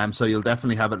 So you'll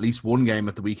definitely have at least one game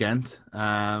at the weekend.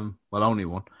 Well, only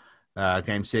one.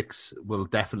 Game 6 will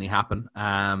definitely happen.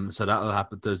 So that'll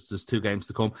happen. There's 2 games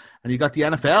to come. And you got the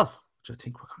NFL, which I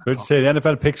think we're going to say the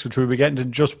NFL picks, which we'll be getting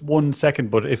in just 1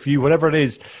 second. But if you, whatever it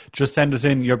is, just send us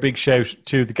in your big shout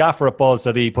to the gaffer at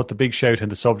balls.e, put the big shout in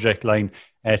the subject line,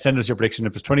 Send us your prediction.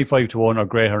 If it's 25-1 or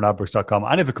greater on adbrooks.com,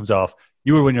 and if it comes off,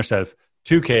 you will win yourself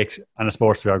 2 cakes and a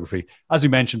sports biography. As we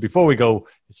mentioned before we go,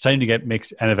 it's time to get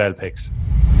Mick's NFL picks.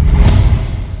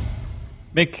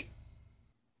 Mick,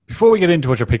 before we get into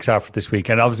what your picks are for this week,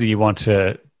 and obviously you want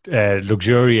to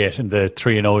luxuriate in the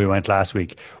 3-0 you went last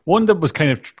week, one that was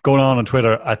kind of going on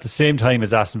Twitter at the same time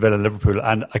as Aston Villa Liverpool,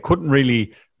 and I couldn't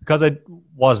really, because I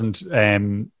wasn't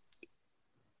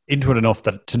into it enough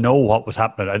to know what was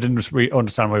happening. I didn't really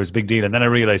understand why it was a big deal, and then I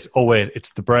realised, oh wait,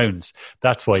 it's the Browns.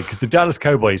 That's why, because the Dallas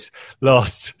Cowboys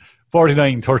lost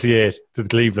 49-38 to the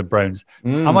Cleveland Browns.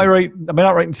 Am I right? Am I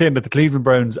not right in saying that the Cleveland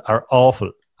Browns are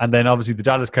awful? And then obviously the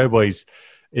Dallas Cowboys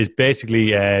is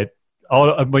basically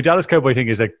my Dallas Cowboy thing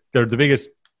is like they're the biggest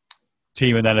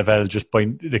team in the NFL just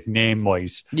by like name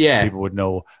wise. Yeah, people would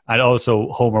know. And also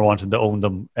Homer wanting to own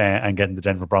them and getting the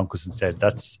Denver Broncos instead.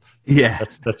 That's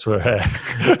where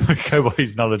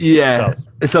Cowboys knowledge stops.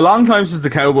 It's a long time since the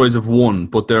Cowboys have won,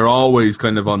 but they're always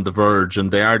kind of on the verge,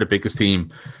 and they are the biggest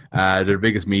team. They're the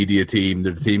biggest media team.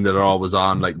 They're the team that are always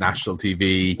on like national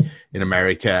TV in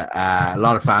America. A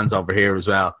lot of fans over here as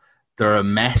well. They're a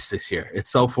mess this year. It's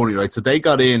so funny, right? So they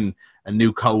got in a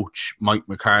new coach, Mike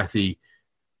McCarthy,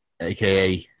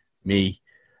 a.k.a. me,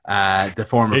 the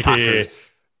former Packers.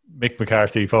 Mick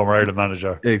McCarthy, former Ireland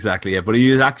manager. Exactly, yeah. But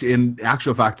he is actually, in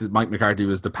actual fact, Mike McCarthy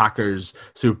was the Packers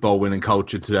Super Bowl winning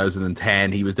coach in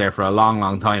 2010. He was there for a long,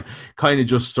 long time. Kind of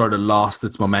just sort of lost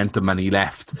its momentum and he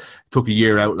left. Took a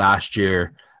year out last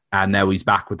year. And now he's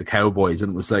back with the Cowboys,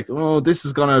 and it was like, oh, this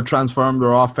is going to transform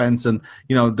their offense. And,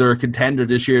 you know, they're a contender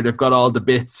this year. They've got all the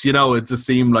bits. You know, it just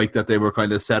seemed like that they were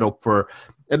kind of set up for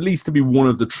at least to be one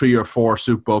of the 3 or 4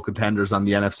 Super Bowl contenders on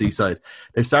the NFC side.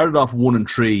 They started off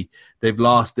 1-3. They've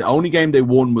lost. The only game they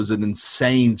won was an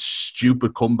insane,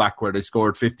 stupid comeback where they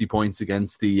scored 50 points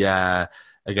against the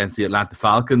Atlanta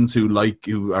Falcons, who are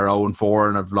 0-4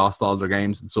 and have lost all their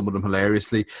games, and some of them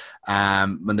hilariously.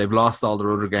 When they've lost all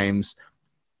their other games.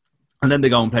 And then they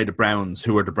go and play the Browns,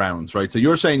 who are the Browns, right? So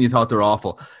you're saying you thought they're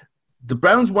awful. The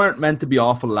Browns weren't meant to be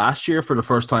awful last year for the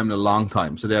first time in a long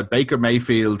time. So they had Baker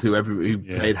Mayfield, who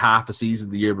played half a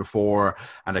season the year before,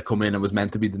 and they come in and was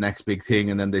meant to be the next big thing.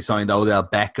 And then they signed Odell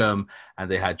Beckham, and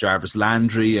they had Jarvis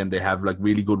Landry, and they have like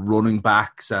really good running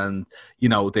backs. And, you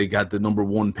know, they got the number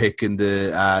 1 pick in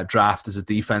the draft as a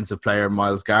defensive player,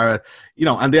 Myles Garrett. You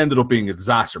know, and they ended up being a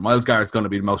disaster. Myles Garrett's going to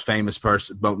be the most famous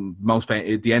person,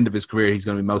 at the end of his career, he's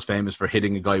going to be most famous for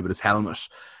hitting a guy with his helmet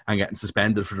and getting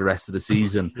suspended for the rest of the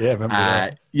season.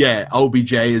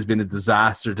 OBJ has been a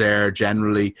disaster there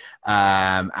generally,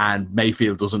 and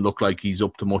Mayfield doesn't look like he's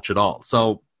up to much at all.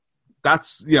 So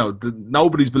that's, you know,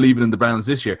 nobody's believing in the Browns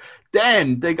this year.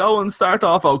 Then they go and start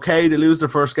off okay. They lose their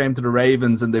first game to the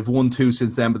Ravens, and they've won 2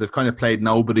 since then, but they've kind of played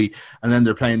nobody. And then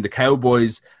they're playing the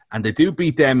Cowboys, and they do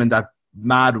beat them in that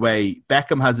mad way.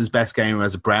 Beckham has his best game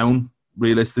as a Brown,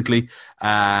 realistically,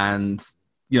 and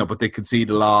you know, but they concede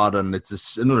a lot, and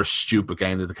it's another stupid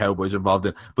game that the Cowboys are involved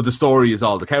in. But the story is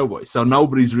all the Cowboys. So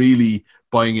nobody's really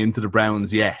buying into the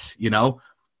Browns yet, you know,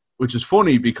 which is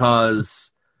funny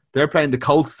because they're playing the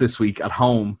Colts this week at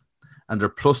home, and they're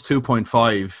plus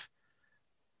 2.5.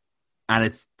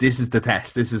 And this is the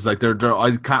test. This is like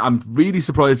I'm really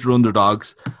surprised they're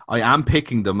underdogs. I am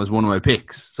picking them as one of my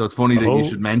picks. So it's funny that you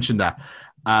should mention that.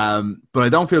 But I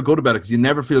don't feel good about it because you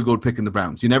never feel good picking the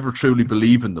Browns. You never truly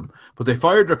believe in them. But they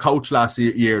fired their coach last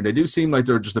year, and they do seem like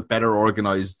they're just a better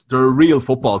organised. They're a real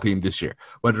football team this year.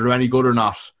 Whether they're any good or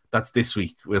not, that's this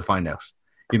week. We'll find out.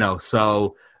 You know,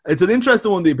 so it's an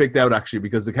interesting one that you picked out actually,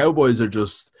 because the Cowboys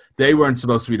they weren't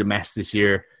supposed to be the mess this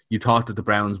year. You thought that the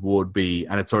Browns would be,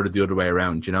 and it's sort of the other way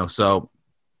around. You know, so.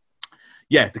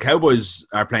 Yeah, the Cowboys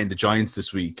are playing the Giants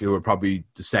this week, who are probably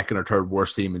the second or third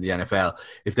worst team in the NFL.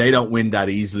 If they don't win that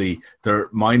easily, they're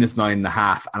minus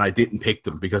 9.5, and I didn't pick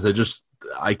them because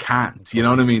I can't. You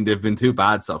know what I mean? They've been too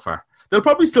bad so far. They'll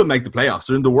probably still make the playoffs.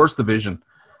 They're in the worst division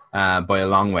by a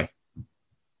long way.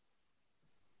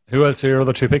 Who else are your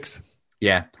other 2 picks?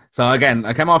 Yeah. So again,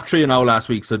 I came off 3-0 last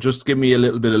week, so just give me a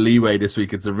little bit of leeway this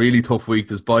week. It's a really tough week.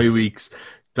 There's bye weeks.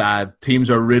 Teams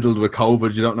are riddled with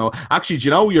COVID. You don't know. Actually, do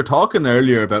you know, you're talking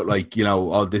earlier about like, you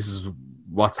know, oh, this is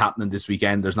what's happening this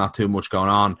weekend. There's not too much going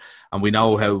on. And we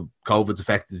know how COVID's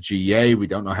affected the GEA. We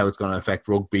don't know how it's going to affect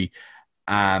rugby.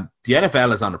 The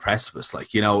NFL is on the precipice.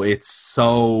 Like, you know,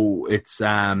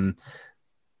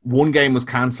 one game was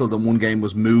cancelled and one game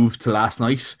was moved to last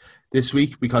night this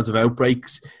week because of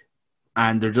outbreaks.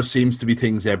 And there just seems to be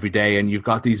things every day. And you've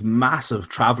got these massive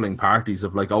traveling parties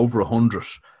of like over 100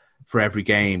 for every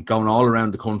game going all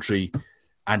around the country.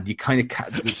 And you kind of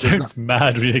can't. Sounds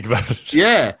mad when you think about it.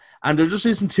 Yeah. And there just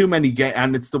isn't too many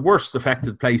and it's the worst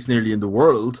affected place nearly in the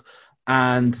world.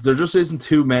 and there just isn't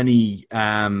too many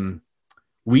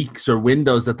weeks or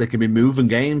windows that they can be moving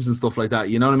games and stuff like that.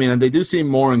 You know what I mean? And they do seem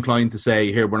more inclined to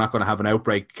say, here, we're not going to have an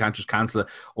outbreak. You can't just cancel it.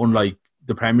 Unlike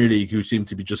the Premier League, who seem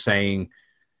to be just saying,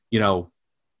 you know,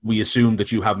 we assume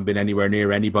that you haven't been anywhere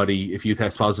near anybody. If you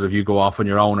test positive, you go off on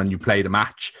your own and you play the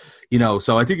match. You know,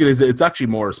 so I think it's actually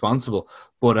more responsible.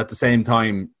 But at the same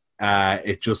time,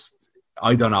 it just...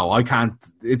 I don't know. I can't.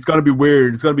 It's going to be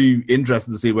weird. It's going to be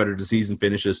interesting to see whether the season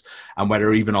finishes and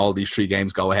whether even all these 3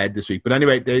 games go ahead this week. But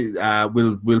anyway, they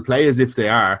will play as if they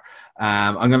are.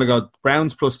 I'm going to go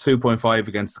Browns plus 2.5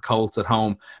 against the Colts at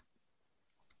home.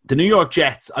 The New York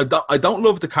Jets. I don't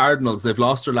love the Cardinals. They've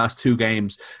lost their last 2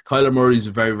 games. Kyler Murray's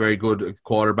a very, very good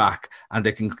quarterback, and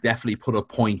they can definitely put up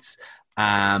points.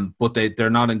 But they're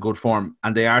not in good form,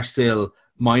 and they are still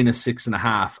minus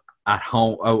 6.5. At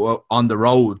home on the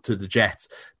road to the Jets.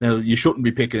 Now, you shouldn't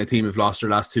be picking a team who've lost their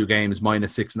last 2 games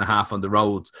minus 6.5 on the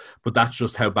road, but that's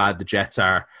just how bad the Jets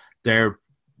are. They're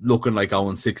looking like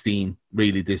 0-16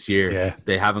 really this year. Yeah.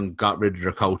 They haven't got rid of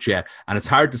their coach yet, and it's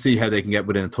hard to see how they can get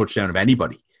within a touchdown of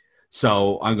anybody.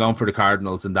 So I'm going for the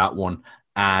Cardinals in that one.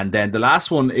 And then the last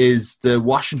one is the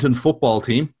Washington football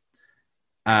team.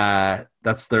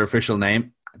 That's their official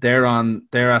name. They're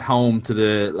at home to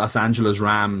the Los Angeles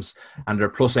Rams, and they're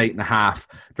plus 8.5.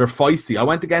 They're feisty. I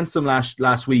went against them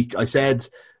last week. I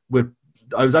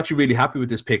was actually really happy with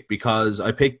this pick because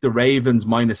I picked the Ravens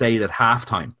minus 8 at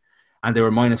halftime, and they were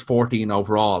minus 14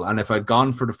 overall. And if I'd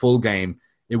gone for the full game,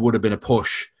 it would have been a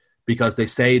push because they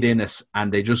stayed in it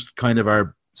and they just kind of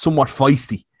are somewhat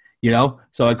feisty, you know.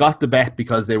 So I got the bet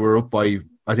because they were up by,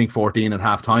 I think, 14 at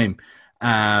halftime.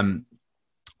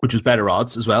 Which was better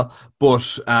odds as well.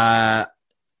 But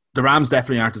the Rams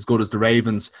definitely aren't as good as the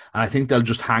Ravens, and I think they'll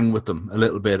just hang with them a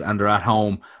little bit, and they're at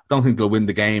home. I don't think they'll win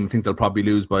the game. I think they'll probably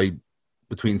lose by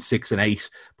between 6 and 8,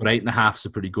 but 8.5 is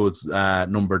a pretty good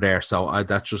number there. So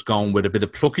that's just going with a bit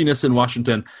of pluckiness in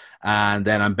Washington, and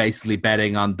then I'm basically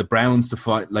betting on the Browns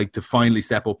to finally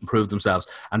step up and prove themselves,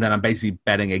 and then I'm basically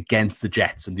betting against the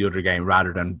Jets in the other game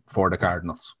rather than for the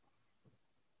Cardinals.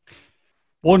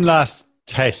 One last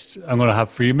test I'm going to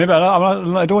have for you. Maybe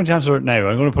I don't want to answer it now.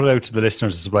 I'm going to put it out to the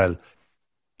listeners as well.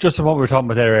 Just on what we were talking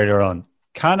about there earlier on.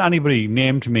 Can anybody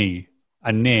name to me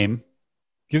a name?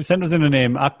 Send us in a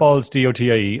name at Balls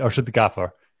DOTIE or to the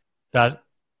gaffer that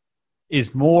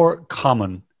is more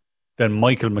common than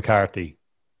Michael McCarthy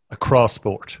across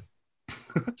sport.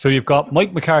 So you've got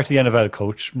Mike McCarthy, NFL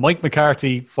coach, Mike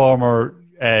McCarthy, former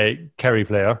Kerry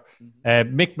player,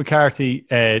 Mick McCarthy,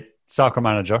 soccer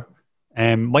manager,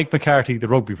 Mike McCarthy, the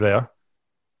rugby player.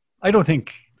 I don't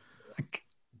think...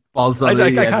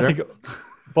 Balls.ie editor.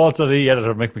 Balls.ie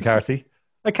editor, Mick McCarthy.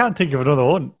 I can't think of another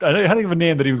one. I can't think of a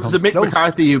name that even comes close. Was it Mick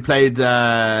McCarthy who played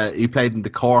in the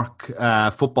Cork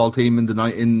football team in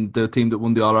the team that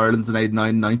won the All-Irelands in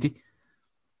 89-90?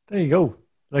 There you go.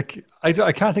 Like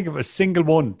I can't think of a single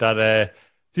one that...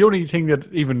 the only thing that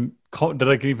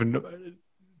I can even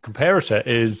compare it to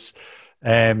is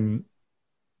Mick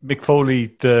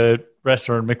Foley, the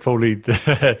wrestler, and Mick Foley,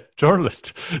 the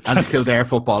journalist. And the Kildare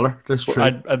footballer. That's true.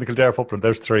 And the Kildare footballer.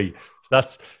 There's 3. So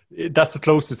that's the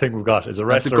closest thing we've got is a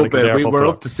wrestler. That's a good bit. We're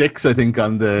up to 6, I think,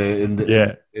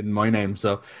 in my name.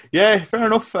 So yeah, fair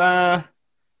enough.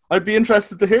 I'd be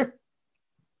interested to hear.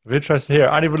 I'm interested to hear.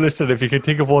 Anyone listening, if you can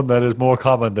think of one that is more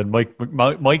common than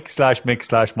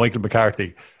Mike/Mick/Michael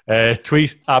McCarthy,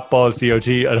 tweet at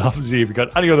BallsDOT, and obviously if you've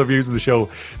got any other views on the show,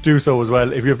 do so as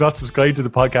well. If you have not subscribed to the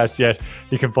podcast yet,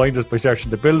 you can find us by searching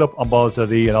the Buildup on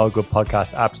Balls.ie and all good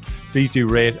podcast apps. Please do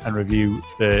rate and review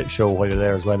the show while you're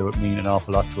there as well. It would mean an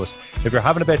awful lot to us. If you're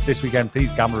having a bet this weekend, please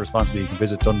gamble responsibly. You can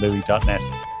visit dunlewy.net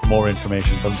for more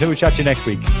information. But until we chat to you next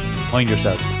week, mind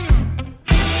yourself.